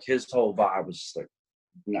big, like his whole vibe was just like,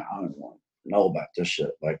 no, I don't want to know about this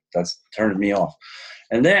shit. Like, that's turning me off.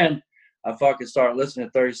 And then I fucking started listening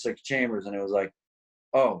to 36 Chambers, and it was like,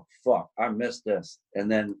 oh fuck, I missed this.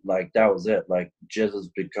 And then like that was it. Like Jizz has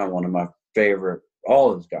become one of my favorite,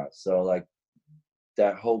 all those guys. So like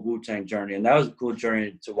that whole Wu-Tang journey, and that was a cool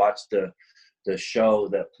journey to watch the show,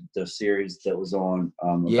 that the series that was on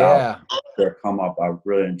about their come up. I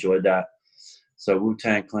really enjoyed that. So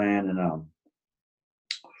Wu-Tang Clan and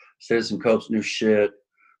Citizen Cope's new shit.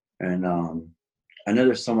 And I know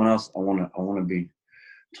there's someone else I wanna be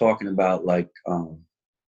talking about, like one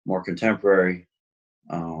more contemporary.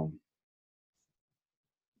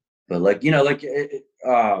 But like, you know, like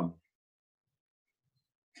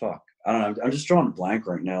fuck, I don't know. I'm just drawing a blank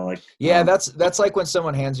right now. Like, Yeah, that's like when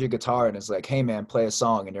someone hands you a guitar and is like, "Hey man, play a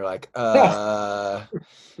song," and you're like, I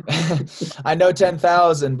know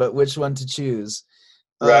 10,000, but which one to choose?"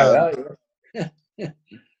 Right. Yeah.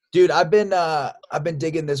 Dude, I've been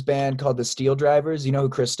digging this band called the Steel Drivers. You know who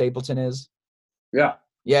Chris Stapleton is? Yeah.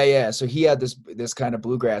 Yeah. So he had this kind of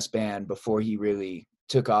bluegrass band before he really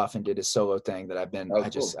took off and did his solo thing that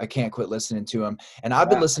Cool. I can't quit listening to him. And I've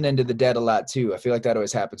been listening to the Dead a lot too. I feel like that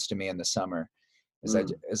always happens to me in the summer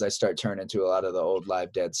as I start turning to a lot of the old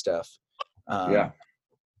live Dead stuff.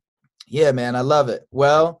 Yeah, man, I love it.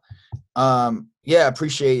 Well, yeah, I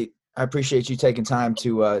appreciate you taking time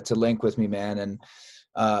to link with me, man. And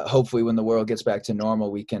hopefully when the world gets back to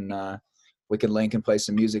normal, we can link and play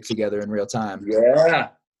some music together in real time. Yeah,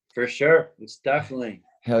 for sure. It's definitely.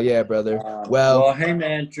 Hell yeah, brother. Well, hey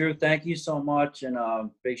man, Drew, thank you so much. And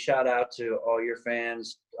big shout out to all your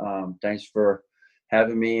fans. Thanks for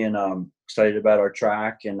having me, and excited about our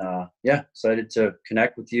track, and yeah, excited to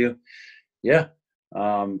connect with you. Yeah.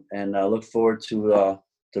 And look forward to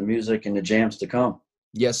the music and the jams to come.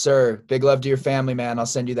 Yes, sir. Big love to your family, man. I'll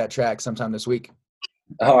send you that track sometime this week.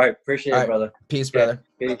 All right. Appreciate it, brother. Peace, brother.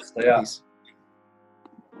 Peace. Yeah. Peace.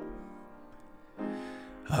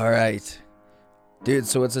 All right. Dude,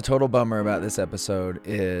 so what's a total bummer about this episode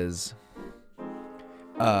is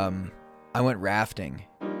I went rafting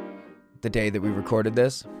the day that we recorded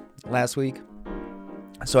this last week.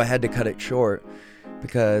 So I had to cut it short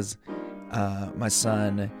because my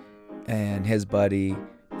son and his buddy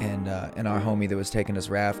and our homie that was taking us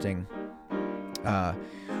rafting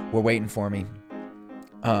were waiting for me.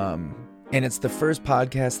 And it's the first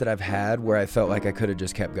podcast that I've had where I felt like I could have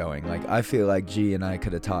just kept going. Like, I feel like G and I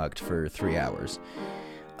could have talked for 3 hours.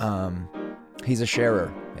 He's a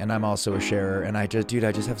sharer, and I'm also a sharer, and I just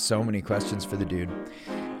have so many questions for the dude.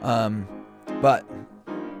 But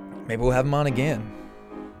maybe we'll have him on again.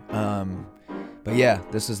 But yeah,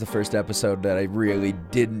 this is the first episode that I really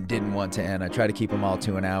didn't want to end. I try to keep them all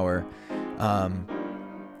to an hour.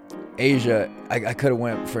 Asia, I could have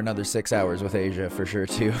went for another 6 hours with Asia for sure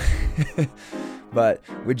too. But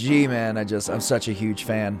with G, man, I'm such a huge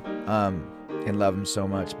fan, and love him so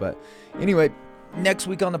much. But anyway, next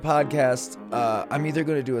week on the podcast, I'm either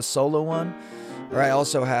going to do a solo one, or I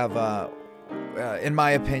also have, in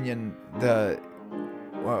my opinion,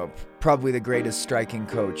 probably the greatest striking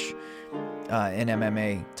coach in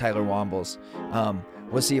MMA, Tyler Wombles.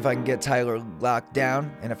 We'll see if I can get Tyler locked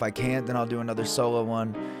down, and if I can't, then I'll do another solo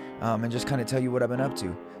one. And just kind of tell you what I've been up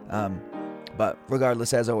to. But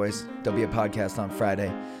regardless, as always, there'll be a podcast on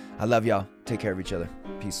Friday. I love y'all. Take care of each other.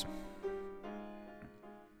 Peace.